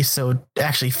 3, so it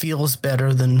actually feels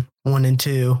better than 1 and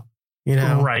 2.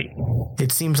 Right?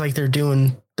 It seems like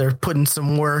they're putting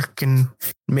some work and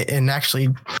actually.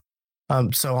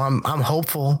 So I'm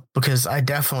hopeful because I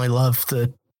definitely love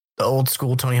the old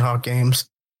school Tony Hawk games.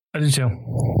 I do too.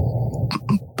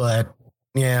 But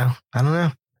yeah, I don't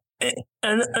know.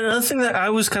 And another thing that I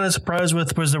was kind of surprised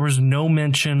with was there was no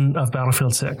mention of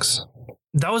Battlefield 6.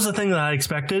 That was the thing that I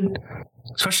expected,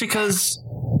 especially because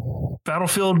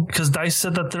DICE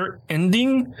said that they're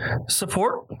ending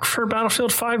support for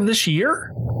Battlefield 5 this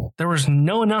year. There was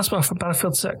no announcement for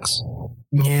Battlefield 6.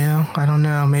 Yeah, I don't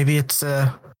know. Maybe it's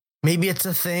a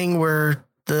thing where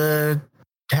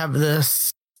have the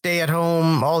stay at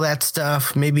home, all that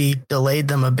stuff, maybe delayed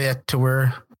them a bit to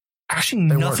where actually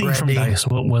nothing from DICE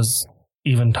was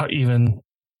even. I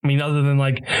mean, other than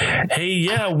like, hey,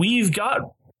 yeah, we've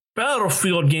got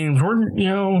Battlefield games.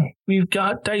 We've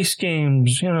got DICE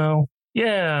games.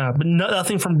 Yeah, but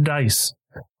nothing from DICE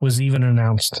was even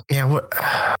announced. Yeah,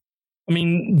 I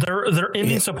mean, they're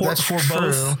ending support for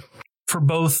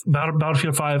both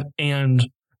Battlefield 5 and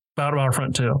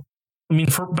Battlefront 2. I mean,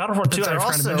 for Battlefront 2, I was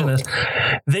trying to mention this.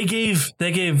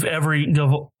 They gave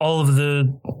all of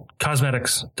the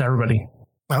cosmetics to everybody.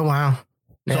 Oh wow!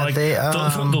 So like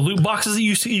the loot boxes that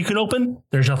you can open,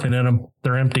 there's nothing in them.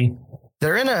 They're empty.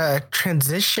 They're in a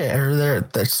transition, or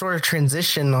they're sort of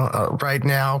transition right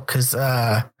now because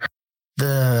was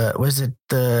it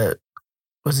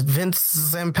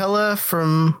Vince Zampella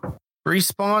from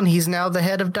Respawn? He's now the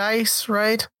head of DICE,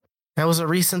 right? That was a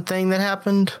recent thing that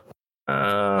happened.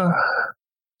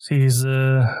 He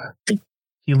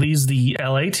leads the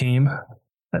LA team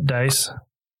at DICE.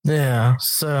 Yeah.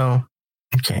 So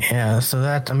okay. Yeah. So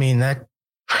that I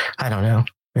don't know.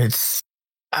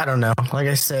 I don't know. Like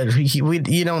I said,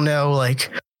 you don't know.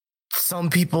 Like, some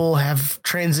people have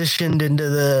transitioned into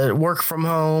the work from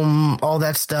home, all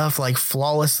that stuff, like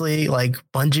flawlessly. Like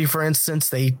Bungie, for instance,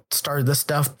 they started the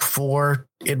stuff before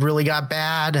it really got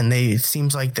bad, and it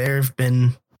seems like they've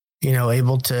been,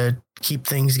 able to keep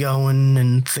things going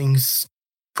and things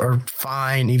are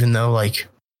fine, even though like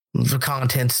the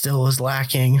content still is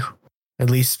lacking, at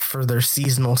least for their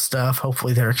seasonal stuff.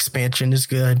 Hopefully their expansion is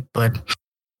good, but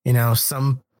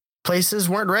some places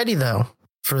weren't ready though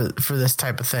for this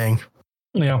type of thing.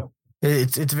 Yeah.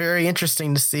 It's very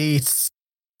interesting to see.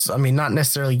 Not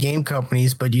necessarily game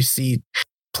companies, but you see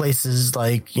places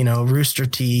like, Rooster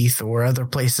Teeth or other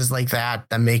places like that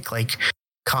make like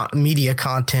media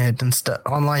content and stuff,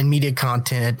 online media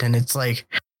content. And it's like,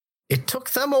 it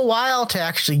took them a while to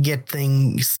actually get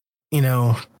things,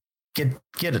 get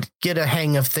a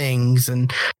hang of things,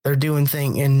 and they're doing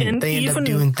and they end up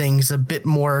doing things a bit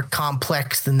more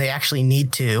complex than they actually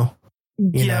need to.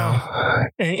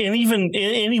 And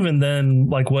even then,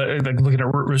 like looking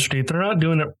at Rooster Teeth, they're not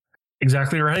doing it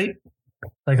exactly right.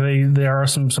 Like there are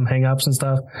some hang-ups and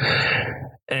stuff,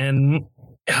 and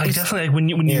like definitely like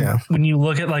when you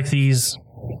look at like these,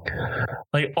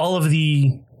 like all of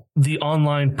the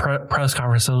online press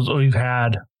conferences we've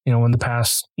had, in the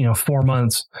past 4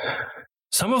 months,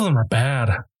 some of them are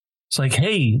bad. It's like,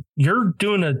 hey, you're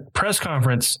doing a press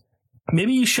conference.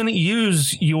 Maybe you shouldn't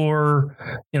use your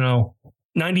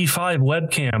 95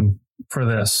 webcam for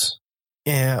this.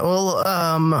 Yeah, well,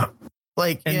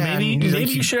 maybe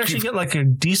you should actually get like a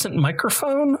decent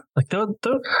microphone. Like they're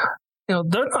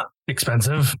not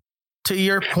expensive. To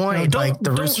your point, like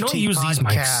the Rooster Teeth use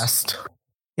podcast.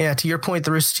 Yeah, to your point,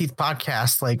 the Rooster Teeth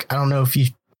podcast. Like, I don't know if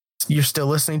you're still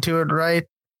listening to it, right?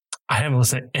 I haven't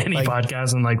listened to any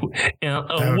podcasts in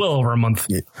well over a month.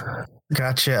 Yeah.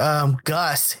 Gotcha.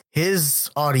 Gus,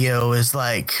 his audio is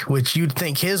which you'd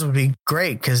think his would be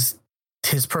great because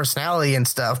his personality and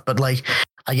stuff, but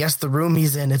I guess the room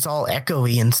he's in, it's all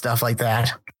echoey and stuff like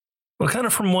that. Well, kind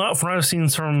of from what I've seen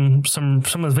from some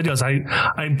of his videos,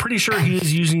 I'm pretty sure he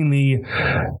is using the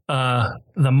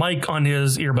mic on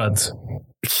his earbuds.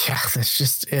 Yeah, that's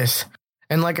just it.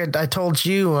 And like I told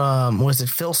you, was it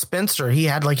Phil Spencer? He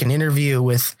had an interview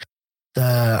with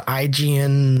the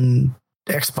IGN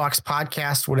Xbox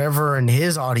podcast, whatever, and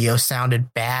his audio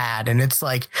sounded bad. And it's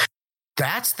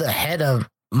that's the head of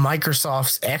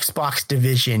Microsoft's Xbox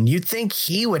division. You'd think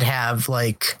he would have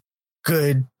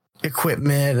good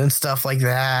equipment and stuff like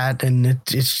that. And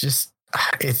it's just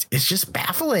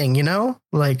baffling,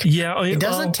 it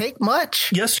doesn't take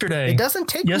much. Yesterday, it doesn't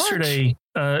take much.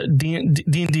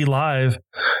 D&D Live,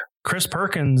 Chris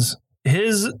Perkins,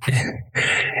 his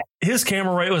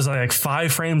camera rate was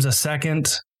 5 frames a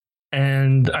second,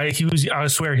 and I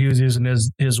swear he was using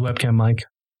his webcam mic.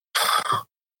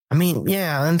 I mean,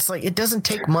 yeah, and it's it doesn't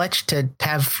take much to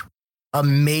have a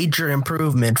major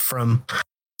improvement from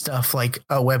stuff like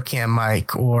a webcam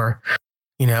mic or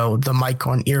the mic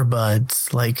on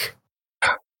earbuds.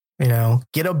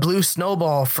 Get a blue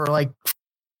snowball for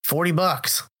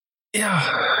 $40.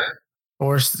 Yeah.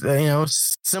 Or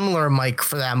similar mic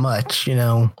for that much.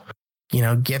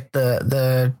 Get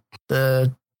the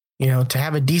to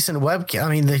have a decent webcam. I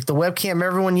mean, the webcam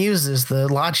everyone uses, the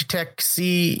Logitech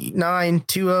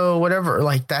C920, whatever.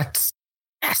 that's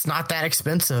not that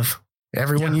expensive.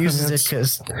 Everyone uses it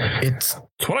because it's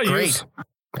what great. Use.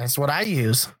 That's what I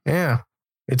use. Yeah,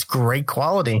 it's great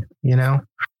quality.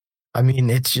 I mean,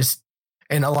 it's just.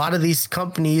 And a lot of these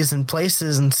companies and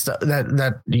places and stuff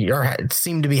that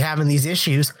seem to be having these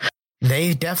issues,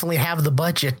 they definitely have the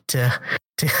budget to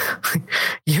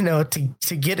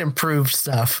get improved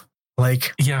stuff.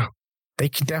 Yeah, they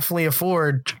can definitely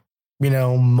afford,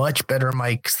 much better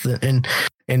mics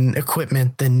and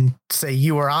equipment than say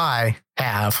you or I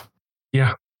have.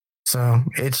 Yeah. So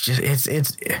it's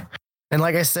just and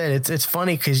like I said, it's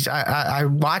funny because I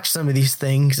watch some of these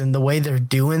things and the way they're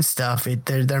doing stuff,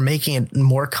 they're making it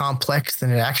more complex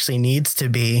than it actually needs to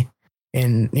be.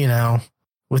 And,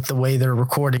 with the way they're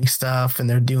recording stuff and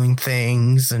they're doing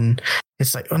things, and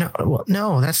it's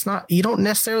no, that's not, you don't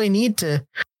necessarily need to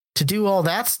do all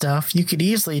that stuff. You could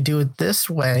easily do it this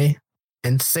way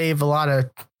and save a lot of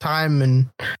time and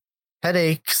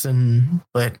headaches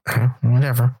but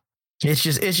whatever. It's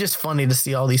just funny to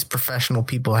see all these professional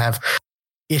people have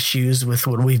issues with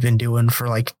what we've been doing for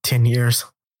 10 years.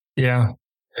 Yeah.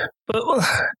 But,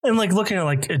 and looking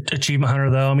at Achievement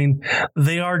Hunter though, I mean,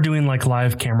 they are doing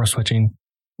live camera switching,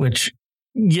 which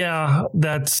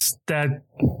that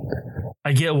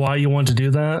I get why you want to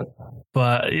do that,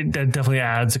 but that definitely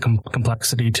adds a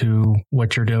complexity to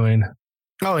what you're doing.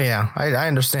 Oh yeah. I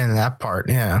understand that part.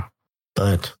 Yeah.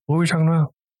 But what were we talking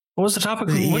about? What was the topic?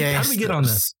 How did we get on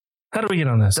this?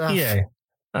 EA.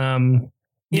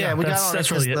 Yeah, we got on. That's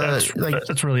really it.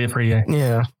 That's really it for EA.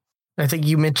 Yeah, I think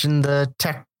you mentioned the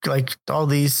tech, all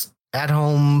these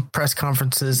at-home press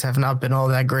conferences have not been all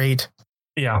that great.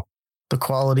 Yeah, the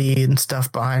quality and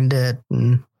stuff behind it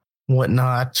and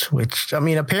whatnot. Which, I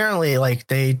mean, apparently,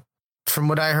 from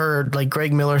what I heard,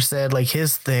 Greg Miller said,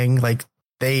 his thing,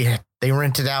 they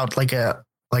rented out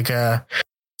a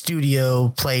studio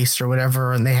place or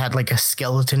whatever, and they had a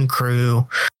skeleton crew.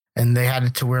 And they had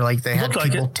it to where they had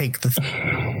people take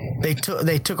they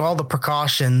took all the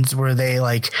precautions where they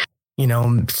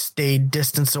stayed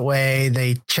distance away.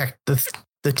 They checked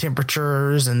the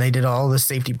temperatures and they did all the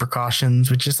safety precautions,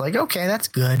 which is okay, that's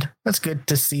good. That's good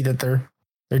to see that they're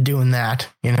doing that.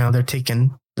 They're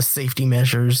taking the safety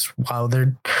measures while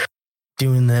they're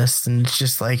doing this. And it's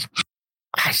just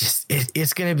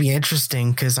it's going to be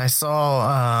interesting because I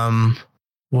saw,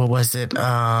 what was it?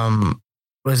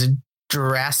 Was it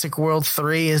Jurassic World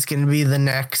 3 is going to be the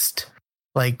next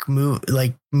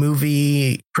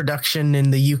movie production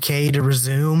in the UK to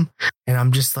resume, and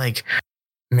I'm just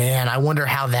man, I wonder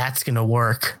how that's going to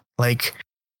work.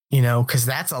 Because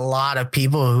that's a lot of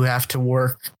people who have to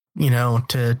work,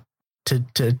 to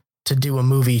do a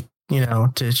movie,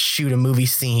 to shoot a movie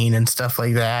scene and stuff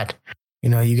like that.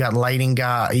 You got lighting you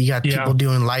got people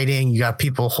doing lighting, you got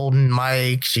people holding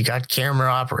mics, you got camera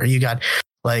operator, you got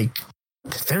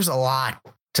there's a lot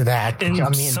to that. And I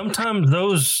mean, sometimes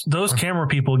those camera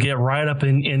people get right up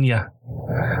in you.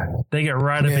 They get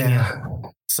right up in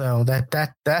you. So that's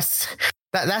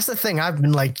the thing I've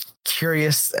been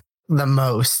curious the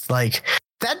most.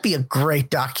 That'd be a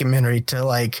great documentary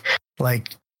to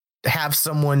have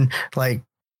someone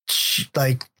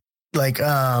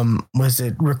was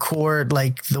it record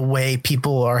like the way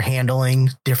people are handling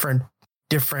different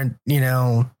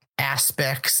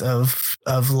aspects of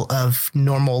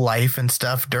normal life and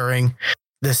stuff during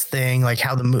this thing, like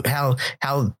how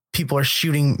people are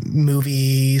shooting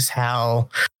movies, how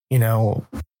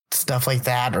stuff like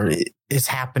that or is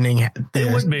happening.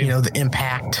 The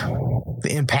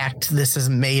impact this has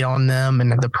made on them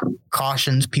and the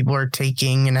precautions people are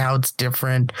taking and how it's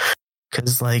different.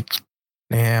 Because it's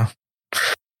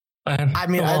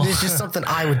just something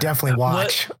I would definitely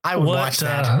watch. I would watch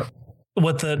that.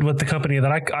 What the company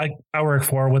that I work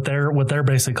for, what they're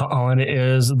basically calling it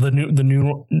is the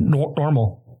new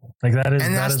normal. Like that is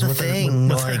what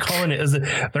they're calling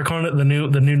it. They're calling it the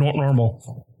new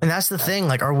normal. And that's the thing.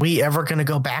 Like, are we ever going to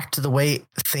go back to the way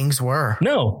things were?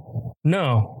 No.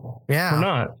 Yeah, we're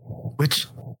not. Which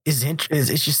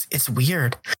it's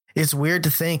weird. It's weird to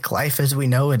think life as we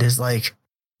know it is like,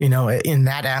 in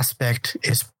that aspect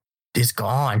is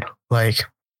gone. Like,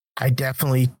 I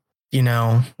definitely,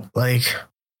 when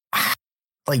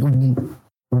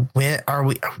are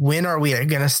we going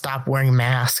to stop wearing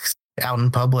masks out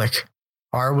in public?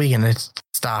 Are we going to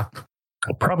stop?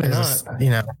 Probably not.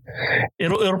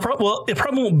 It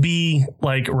probably won't be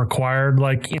like required,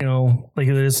 like it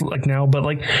is like now, but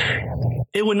like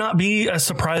it would not be as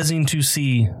surprising to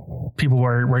see people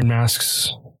wearing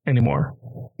masks anymore.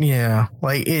 Yeah,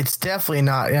 like it's definitely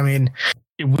not. I mean,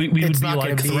 we would be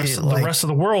like the rest of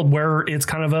the world, where it's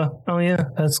kind of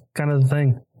that's kind of the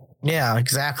thing. Yeah,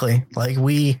 exactly. Like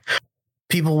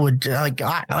people would like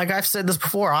I've said this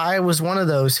before. I was one of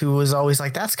those who was always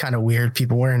like, that's kind of weird.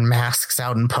 People wearing masks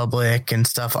out in public and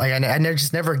stuff. Like I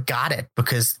just never got it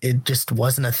because it just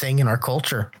wasn't a thing in our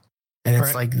culture. And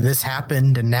it's like this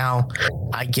happened and now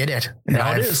I get it. And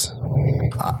now it is.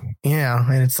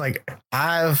 And it's like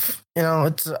it's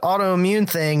an autoimmune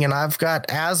thing and I've got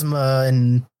asthma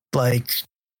and like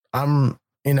I'm,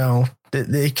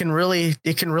 it can really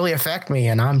affect me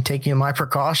and I'm taking my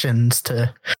precautions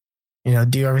to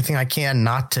do everything I can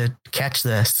not to catch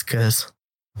this because,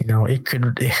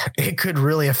 it could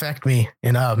really affect me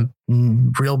in a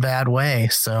real bad way.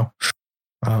 So,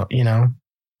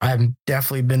 I've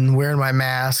definitely been wearing my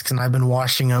masks and I've been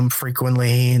washing them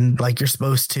frequently and like you're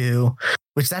supposed to,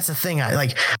 which that's the thing.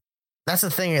 That's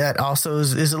the thing that also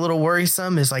is a little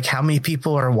worrisome is like how many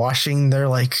people are washing their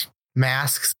like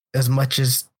masks as much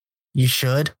as you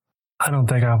should. I don't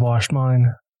think I've washed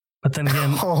mine. But then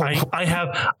again,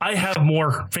 I have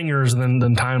more fingers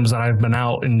than times that I've been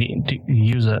out and need to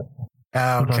use it.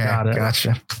 Okay,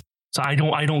 gotcha. So I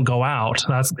don't go out.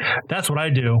 That's what I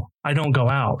do. I don't go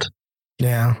out.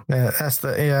 Yeah, that's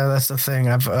the thing.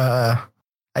 I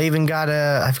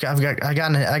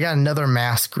got another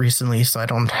mask recently, so I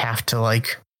don't have to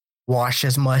like wash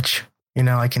as much.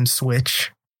 I can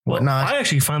switch. Whatnot. I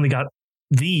actually finally got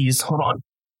these. Hold on.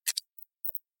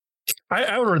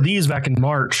 I ordered these back in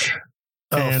March.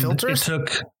 And filters?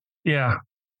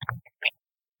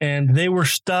 And they were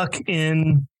stuck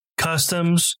in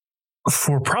customs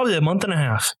for probably a month and a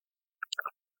half.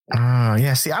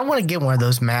 Yeah. See, I want to get one of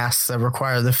those masks that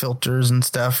require the filters and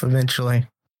stuff eventually.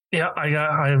 Yeah,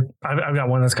 I've got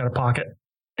one that's got a pocket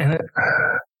in it.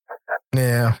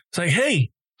 Yeah. It's like,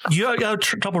 hey, you got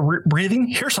trouble breathing?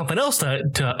 Here's something else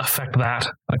to affect that.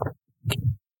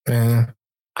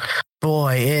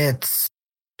 Boy, it's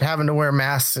having to wear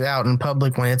masks out in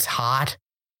public when it's hot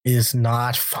is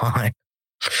not fun.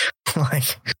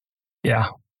 Like, yeah.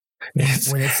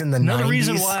 When it's in the another 90s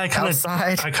reason why I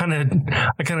kind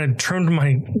of trimmed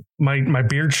my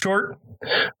beard short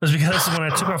was because when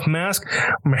I took off the mask,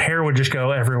 my hair would just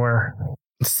go everywhere.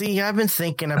 See, I've been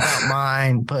thinking about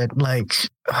mine, but like,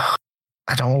 I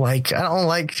don't want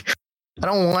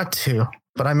to,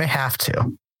 but I may have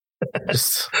to.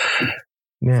 Just,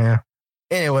 yeah.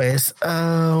 Anyways,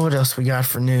 what else we got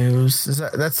for news?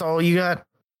 That's all you got?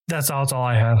 That's all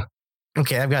I have.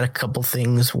 Okay, I've got a couple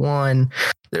things. One,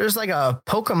 there's like a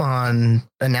Pokemon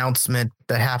announcement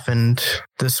that happened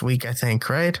this week, I think,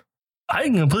 right? I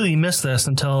completely missed this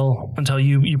until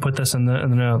you put this in the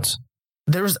notes.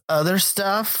 There's other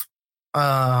stuff,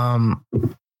 but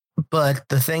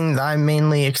the thing that I'm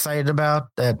mainly excited about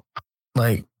that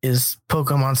like is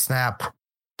Pokemon Snap.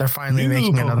 They're finally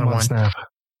making another one. Snap.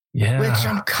 Yeah, which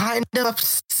I'm kind of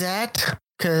upset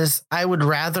because I would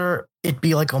rather it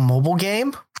be like a mobile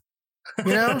game.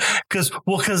 Because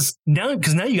now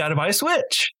you got to buy a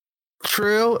Switch.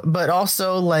 True, but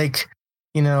also like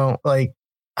like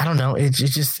I don't know. It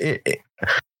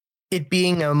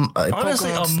being honestly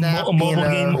Pokemon a mobile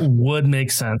game would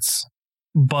make sense,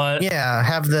 but yeah,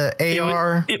 have the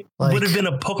AR. It would have been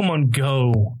a Pokemon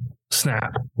Go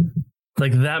Snap.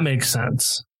 Like that makes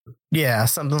sense. Yeah,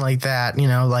 something like that.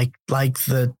 Like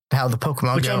how the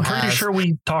Pokemon Which Go I'm pretty has sure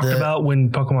we talked about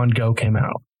when Pokemon Go came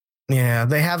out. Yeah,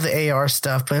 they have the AR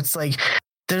stuff, but it's like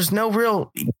there's no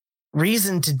real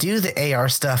reason to do the AR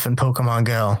stuff in Pokemon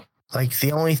Go. Like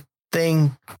the only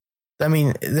thing, I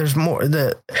mean, there's more.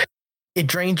 It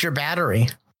drains your battery,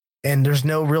 and there's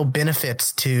no real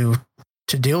benefits to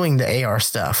doing the AR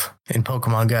stuff in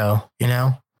Pokemon Go.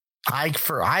 I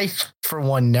for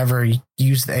one never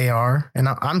use the AR, and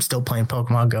I'm still playing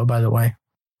Pokemon Go. By the way,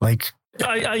 like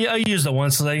I used it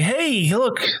once. Like, hey,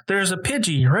 look, there's a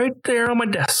Pidgey right there on my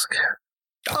desk.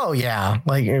 Oh yeah,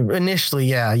 like initially,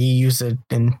 yeah, you use it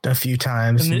in a few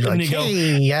times, and like, you go,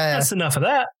 hey, yeah, that's enough of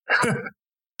that.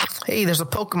 Hey, there's a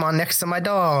Pokemon next to my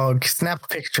dog. Snap a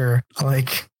picture,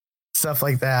 like stuff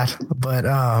like that. But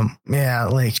yeah,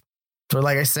 like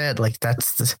I said, like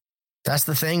that's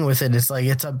the thing with it. It's like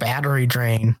it's a battery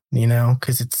drain,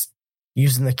 because it's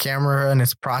using the camera and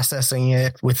it's processing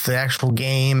it with the actual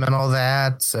game and all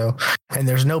that. So, and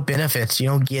there's no benefits. You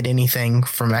don't get anything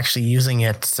from actually using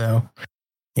it. So,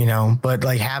 but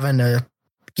like having a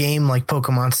game like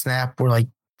Pokemon Snap where like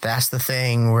that's the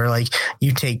thing where like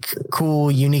you take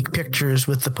cool, unique pictures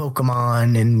with the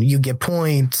Pokemon and you get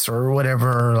points or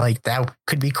whatever, like that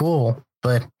could be cool.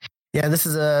 But yeah, this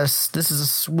is a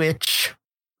Switch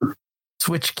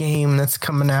game that's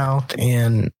coming out,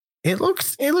 and it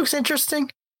looks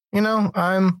interesting.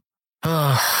 I'm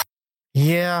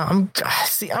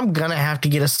gonna have to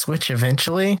get a Switch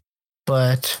eventually,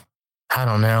 but I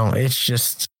don't know.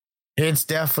 It's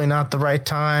definitely not the right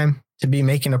time to be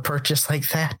making a purchase like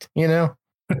that,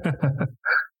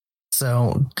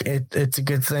 So it's a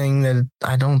good thing that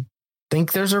I don't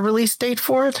think there's a release date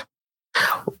for it.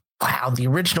 Wow, the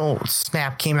original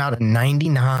Snap came out in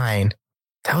 1999.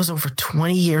 That was over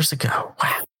 20 years ago.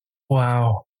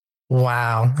 Wow.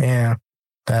 Yeah,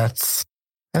 that's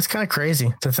kind of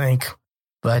crazy to think,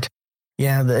 but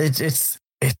yeah, it's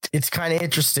kind of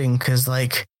interesting because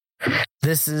like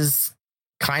this is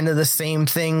kind of the same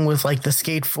thing with like the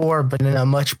Skate 4, but in a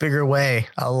much bigger way.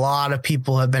 A lot of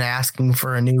people have been asking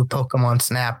for a new Pokemon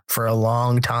Snap for a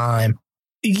long time.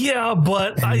 Yeah,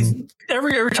 but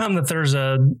every time that there's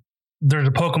a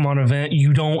Pokemon event,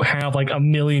 you don't have like a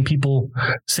million people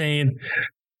saying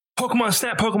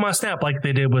Pokemon Snap like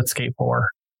they did with Skate 4.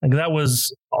 Like that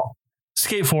was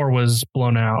Skate 4 was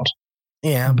blown out.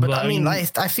 Yeah, but I mean, I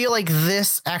feel like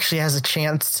this actually has a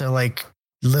chance to like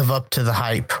live up to the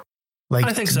hype. Like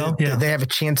I think so. Yeah, they have a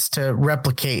chance to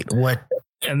replicate what.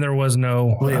 And there was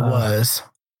no what it was.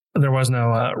 There was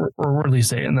no release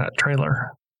date in that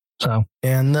trailer. So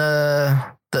and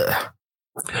the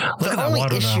only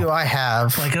water, issue I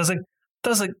have, like I was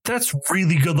like that's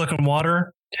really good looking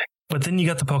water, but then you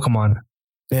got the Pokemon.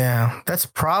 Yeah, that's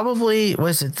probably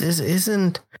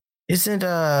isn't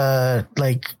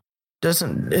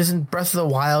Breath of the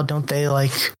Wild? Don't they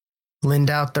like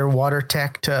lend out their water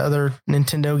tech to other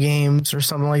Nintendo games or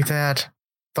something like that?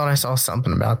 Thought I saw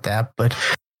something about that, but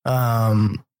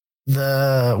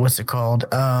what's it called?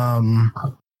 The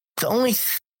only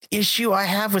issue I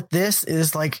have with this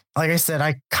is like I said,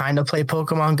 I kind of play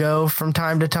Pokemon Go from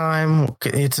time to time.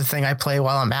 It's a thing I play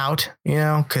while I'm out,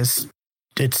 because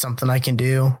it's something I can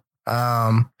do.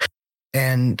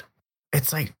 And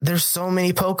it's like there's so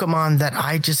many Pokemon that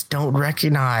I just don't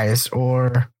recognize,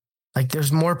 or like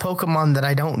there's more Pokemon that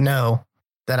I don't know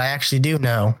that I actually do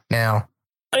know now.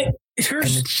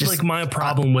 Here's just like my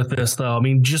problem with this though. I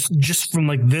mean, just from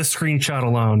like this screenshot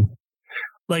alone,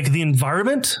 like the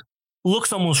environment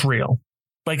looks almost real.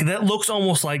 Like that looks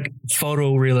almost like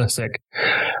photorealistic,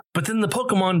 but then the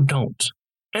Pokemon don't.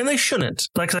 And they shouldn't.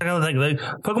 Like that kind of thing.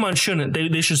 Pokemon shouldn't.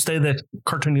 They should stay that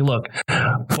cartoony look,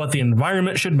 but the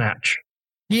environment should match.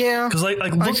 Yeah, because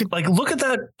look at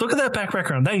that back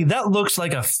background. That looks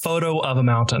like a photo of a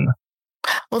mountain.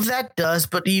 Well, that does,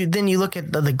 but then you look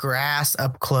at the grass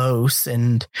up close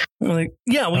and if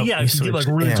you get like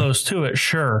really close to it,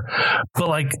 sure. But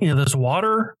like there's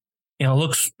water. It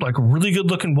looks like really good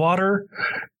looking water,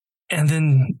 and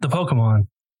then the Pokemon.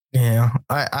 Yeah,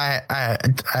 I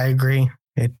agree.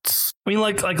 It's. I mean,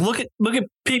 look at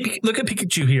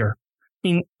Pikachu here. I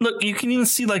mean, look, you can even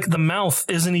see like the mouth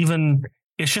isn't even.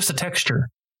 It's just a texture.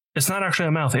 It's not actually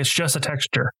a mouth. It's just a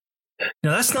texture.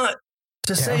 Now that's not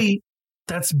to say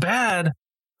that's bad,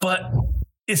 but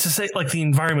it's to say like the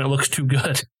environment looks too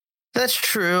good. That's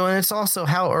true, and it's also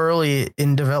how early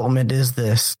in development is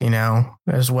this,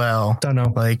 as well. Don't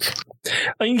know. Like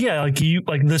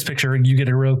this picture, you get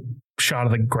a real shot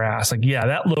of the grass. Like, yeah,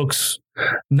 that looks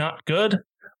not good,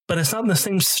 but it's not in the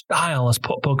same style as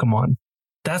Pokemon.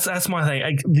 That's my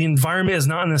thing. The environment is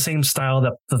not in the same style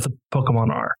that the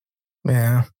Pokemon are.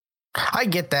 Yeah, I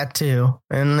get that too,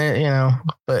 and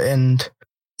and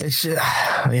it's just,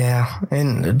 yeah,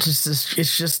 and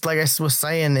it's just like I was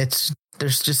saying,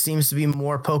 there's just seems to be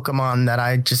more Pokemon that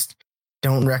I just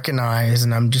don't recognize,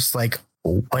 and I'm just like,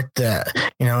 what the,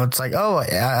 it's like, oh,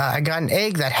 I got an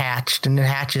egg that hatched, and it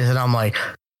hatches, and I'm like,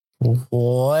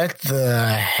 what the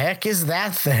heck is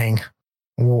that thing?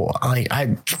 Like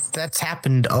that's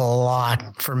happened a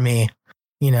lot for me,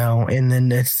 and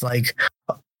then it's like,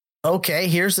 okay,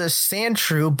 here's a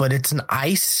Sandshrew, but it's an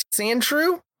ice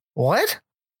Sandshrew. What?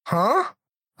 Huh?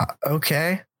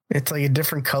 Okay, it's like a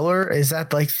different color. Is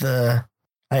that like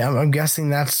I'm guessing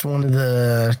that's one of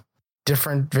the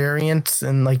different variants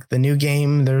in like the new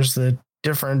game. There's the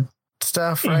different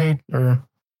stuff, right? Or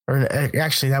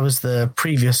actually, that was the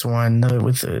previous one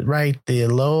with the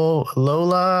Aloha,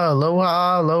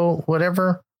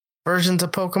 whatever versions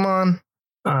of Pokemon.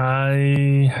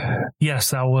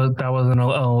 Yes, that was an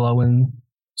Alolan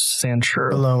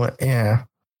Sandshrew. Alola, yeah.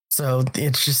 So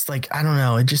it's just like, I don't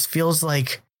know. It just feels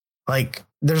like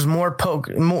there's more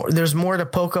there's more to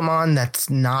Pokemon that's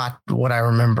not what I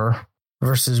remember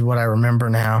versus what I remember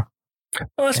now.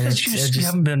 Well, that's because you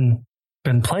haven't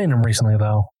been playing them recently,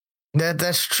 though.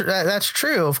 That's true. That's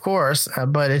true, of course.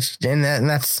 But it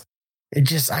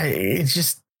just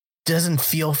doesn't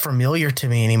feel familiar to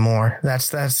me anymore.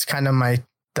 That's kind of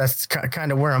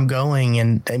where I'm going,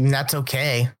 and I mean that's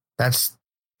okay. That's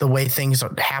the way things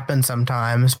happen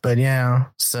sometimes. But yeah,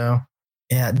 so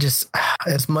yeah, just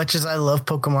as much as I love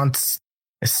Pokemon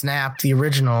Snap, the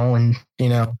original, and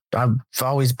I've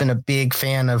always been a big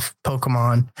fan of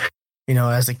Pokemon,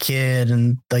 as a kid,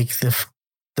 and like the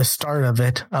start of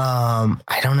it.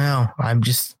 I don't know. I'm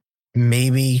just,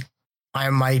 maybe I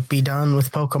might be done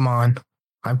with Pokemon.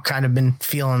 I've kind of been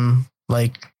feeling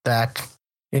like that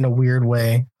in a weird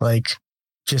way. Like,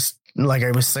 just like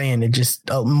I was saying, it just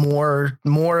more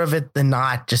of it than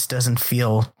not just doesn't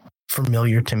feel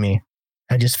familiar to me.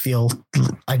 I just feel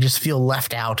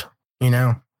left out,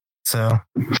 So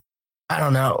I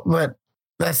don't know. But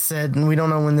that said, we don't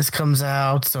know when this comes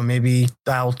out, so maybe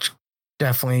I'll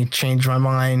definitely change my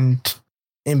mind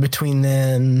in between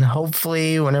then.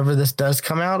 Hopefully, whenever this does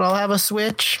come out, I'll have a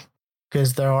Switch,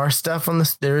 because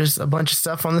there's a bunch of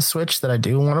stuff on the Switch that I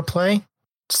do want to play.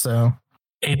 So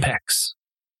Apex.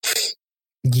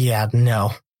 Yeah,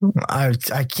 no, I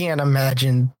can't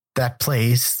imagine that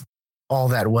plays all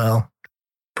that well.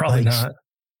 Probably not.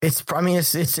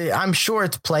 I'm sure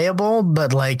it's playable,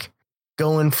 but like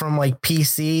going from like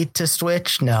PC to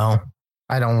Switch, no,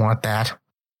 I don't want that.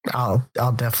 I'll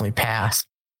definitely pass.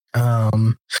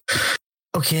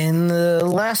 Okay, and the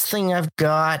last thing I've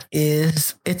got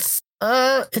is it's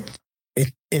another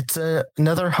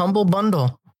Humble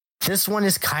Bundle. This one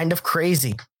is kind of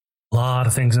crazy. A lot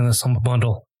of things in this Humble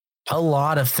Bundle. A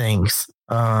lot of things.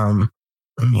 Let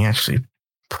me actually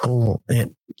pull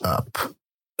it up.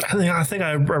 I think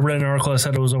I read an article that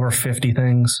said it was over 50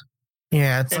 things.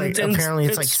 Yeah, apparently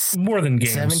it's like more than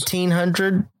games.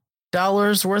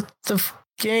 $1,700 worth of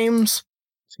games.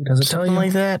 See, does it tell you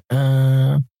like that?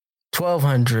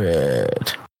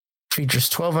 $1,200 features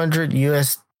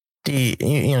 $1,200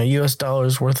 USD, US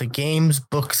dollars worth of games,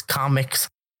 books, comics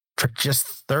for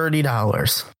just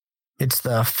 $30. It's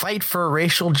the Fight for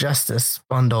Racial Justice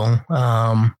bundle,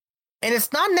 and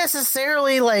it's not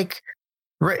necessarily like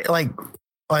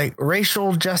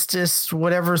racial justice,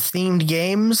 whatever themed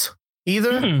games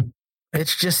either.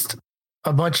 It's just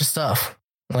a bunch of stuff.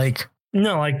 Like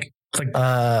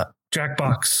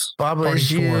Jackbox, Baba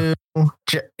Is You,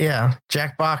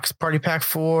 Jackbox Party Pack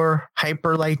 4,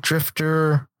 Hyper Light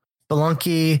Drifter,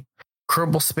 Spelunky,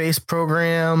 Kerbal Space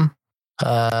Program,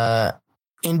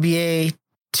 NBA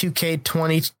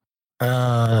 2K20,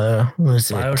 what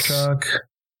was it?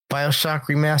 Bioshock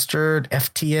Remastered,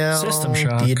 FTL, System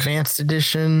Shock, the Advanced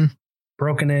Edition,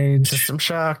 Broken Age, System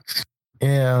Shock,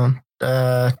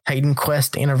 Titan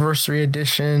Quest Anniversary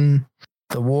Edition,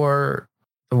 This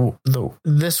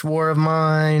War of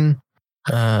Mine,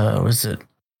 was it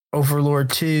Overlord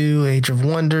 2, Age of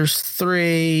Wonders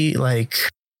 3,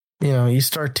 you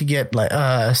start to get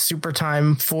Super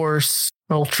Time Force,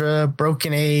 Ultra,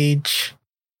 Broken Age.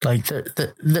 Like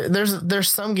there's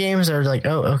some games that are like,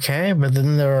 oh, okay, but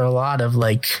then there are a lot of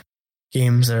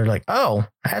games that are like, oh,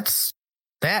 that's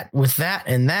that with that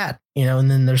and that, and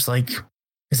then there's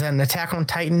is that an Attack on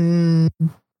Titan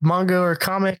manga or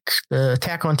comic? The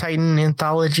Attack on Titan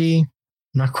anthology? I'm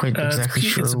not quite exactly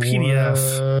sure. It's a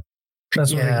PDF.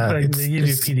 That's what they give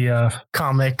you a PDF.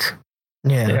 Comic.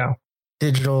 Yeah.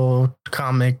 Digital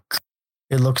comic,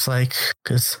 it looks like,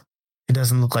 because it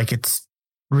doesn't look like it's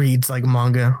reads like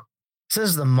manga. It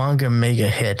says the manga mega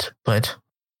hit, but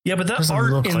yeah, but that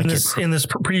art in this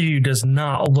preview does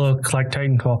not look like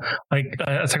Titanfall, like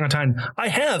Attack on Titan. I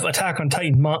have Attack on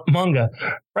Titan manga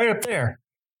right up there,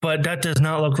 but that does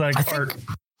not look like art.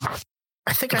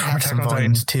 I think I have some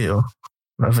volumes too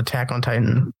of Attack on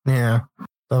Titan. Yeah,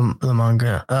 the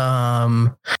manga.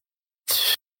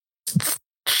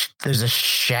 There's a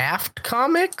Shaft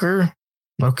comic, or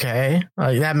okay,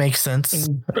 that makes sense.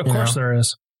 Of course, there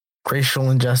is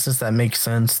racial injustice. That makes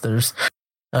sense. There's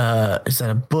is that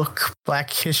a book?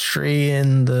 Black History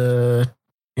in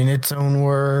its own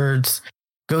words.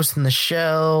 Ghost in the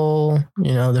Shell.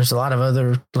 There's a lot of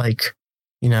other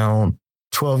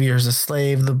 12 Years a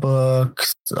Slave, the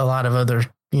books, a lot of other,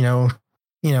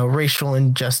 racial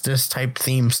injustice type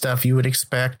theme stuff you would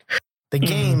expect. The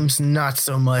games, not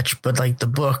so much, but like the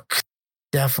book,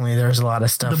 definitely there's a lot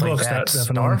of stuff like that.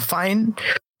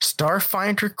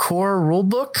 Starfinder Core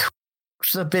Rulebook, which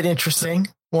is a bit interesting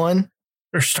one.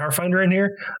 There's Starfinder in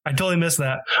here? I totally missed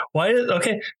that. Why?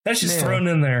 Okay, that's just thrown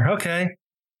in there. Okay.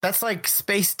 That's like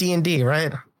space D&D,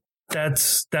 right?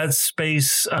 That's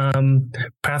space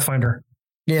Pathfinder.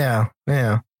 Yeah.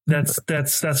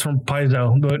 That's from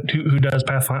Paizo, who does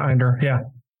Pathfinder. Yeah.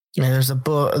 And there's the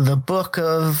Book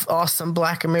of Awesome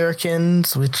Black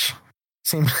Americans, which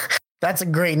seems that's a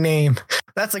great name.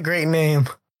 That's a great name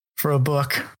for a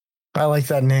book. I like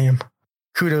that name.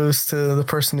 Kudos to the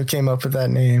person who came up with that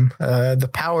name. The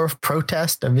Power of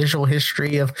Protest, a visual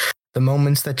history of the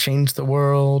moments that changed the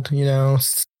world.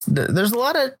 There's a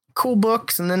lot of cool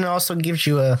books, and then it also gives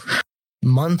you a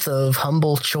month of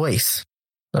Humble Choice,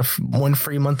 one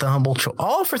free month of Humble Choice,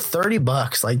 all for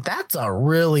 $30. Like, that's a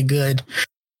really good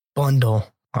bundle.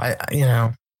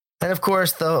 And of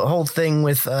course the whole thing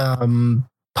with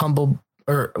Humble.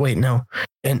 Or wait, no.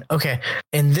 And okay.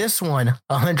 And this one,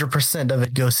 100% of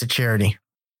it goes to charity.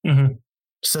 Mm-hmm.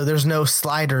 So there's no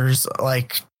sliders.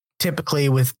 Like typically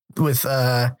with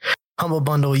Humble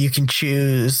Bundle, you can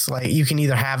choose, like, you can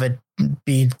either have it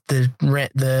be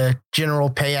the general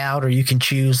payout, or you can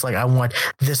choose, like, I want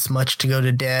this much to go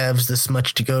to devs, this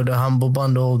much to go to Humble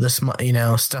Bundle, this much,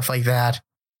 stuff like that.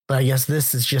 But I guess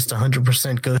this is just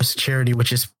 100% goes to charity,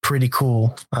 which is pretty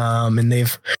cool. And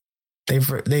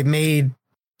they've made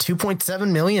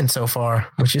 2.7 million so far,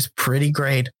 which is pretty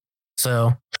great.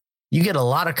 So you get a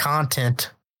lot of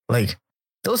content. Like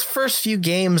those first few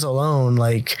games alone,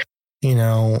 like,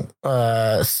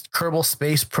 Kerbal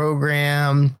Space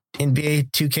Program,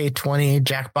 NBA 2K20,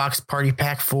 Jackbox Party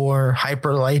Pack 4,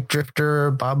 Hyper Light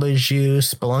Drifter, Baba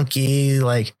Juice, Spelunky,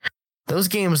 like those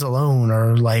games alone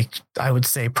are, like, I would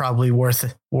say probably worth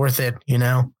it,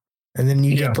 And then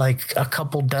you get like a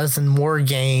couple dozen more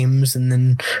games, and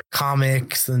then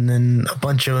comics, and then a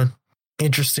bunch of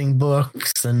interesting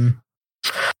books. And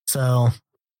so,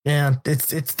 yeah,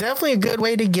 it's definitely a good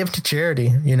way to give to charity,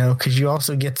 because you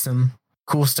also get some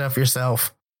cool stuff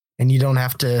yourself, and you don't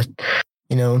have to,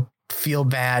 feel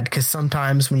bad. Because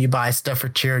sometimes when you buy stuff for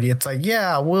charity, it's like,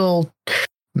 yeah, we'll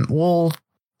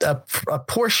a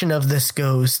portion of this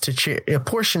goes to a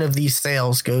portion of these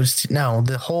sales goes to, no,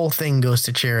 the whole thing goes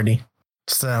to charity.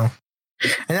 So,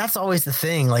 and that's always the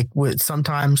thing, like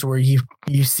sometimes where you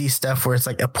see stuff where it's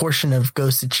like a portion of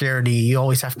goes to charity, you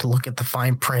always have to look at the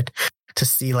fine print to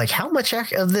see like how much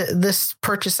of this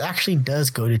purchase actually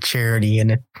does go to charity.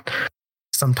 And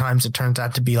sometimes it turns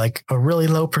out to be like a really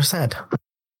low percent.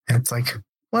 And it's like,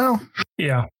 well,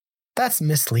 yeah, that's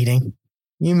misleading.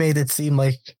 You made it seem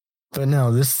like, but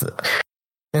no, this,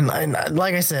 and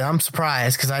like I said, I'm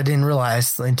surprised because I didn't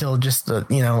realize until just a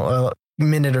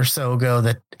minute or so ago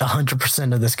that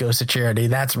 100% of this goes to charity.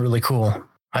 That's really cool.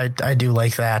 I do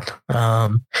like that.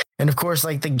 And of course,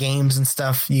 like the games and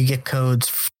stuff, you get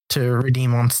codes to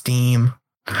redeem on Steam,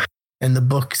 and the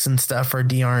books and stuff are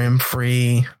DRM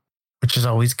free, which is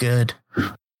always good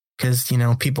because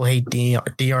people hate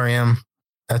DRM.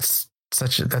 That's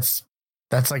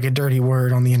like a dirty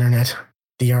word on the internet.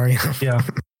 DRM. Yeah.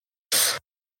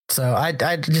 So I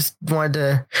just wanted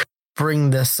to bring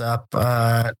this up.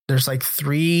 There's like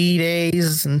 3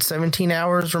 days and 17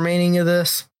 hours remaining of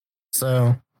this.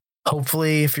 So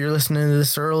hopefully if you're listening to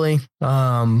this early,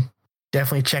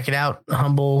 definitely check it out.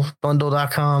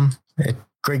 humblebundle.com.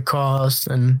 Great cause.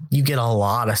 And you get a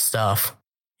lot of stuff,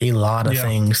 a lot of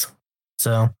things.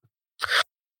 So,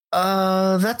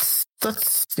 that's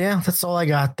all I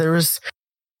got. There's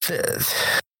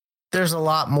a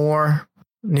lot more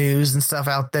news and stuff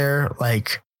out there.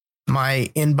 Like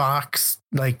my inbox,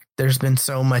 like there's been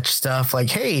so much stuff like,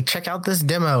 hey, check out this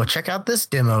demo, check out this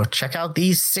demo, check out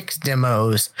these 6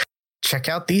 demos, check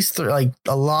out these like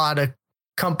a lot of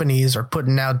companies are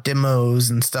putting out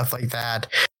demos and stuff like that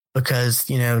because,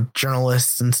 you know,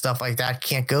 journalists and stuff like that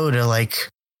can't go to like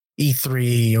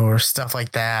E3 or stuff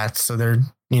like that. So they're,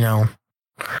 you know,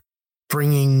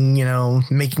 bringing, you know,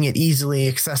 making it easily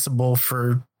accessible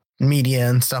for media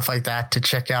and stuff like that to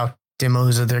check out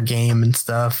demos of their game and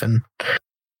stuff. And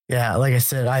yeah, like I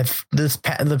said,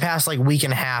 the past like week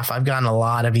and a half, I've gotten a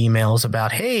lot of emails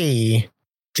about, hey,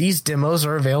 these demos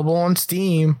are available on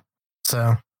Steam.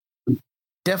 So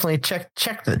definitely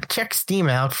check Steam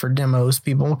out for demos,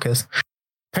 people, because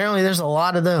apparently there's a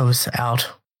lot of those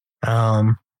out.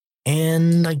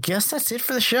 And I guess that's it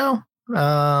for the show.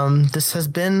 This has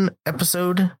been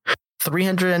episode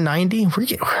 390. We're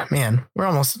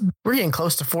getting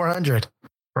close to 400.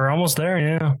 We're almost there.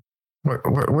 Yeah,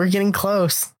 we're getting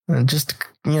close. Just,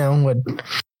 you know,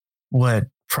 what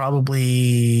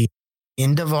probably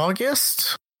end of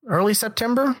August, early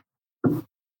September,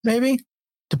 maybe,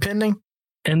 depending.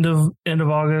 End of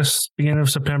August, beginning of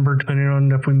September, depending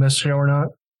on if we miss a show or not.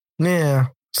 Yeah.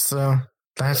 So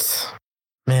that's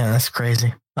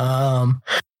crazy.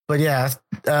 But yeah,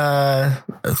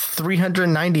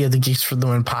 390 of the Geeks for the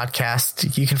Win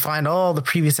podcast. You can find all the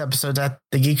previous episodes at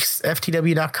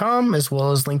thegeeksftw.com, as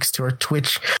well as links to our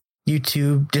Twitch,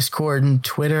 YouTube, Discord, and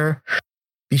Twitter.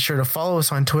 Be sure to follow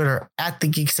us on Twitter at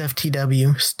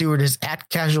thegeeksftw. Stuart is at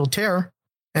Casual Terror,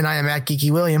 and I am at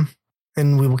Geeky William.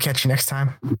 And we will catch you next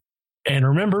time. And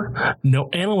remember, no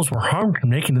animals were harmed from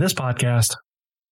making this podcast.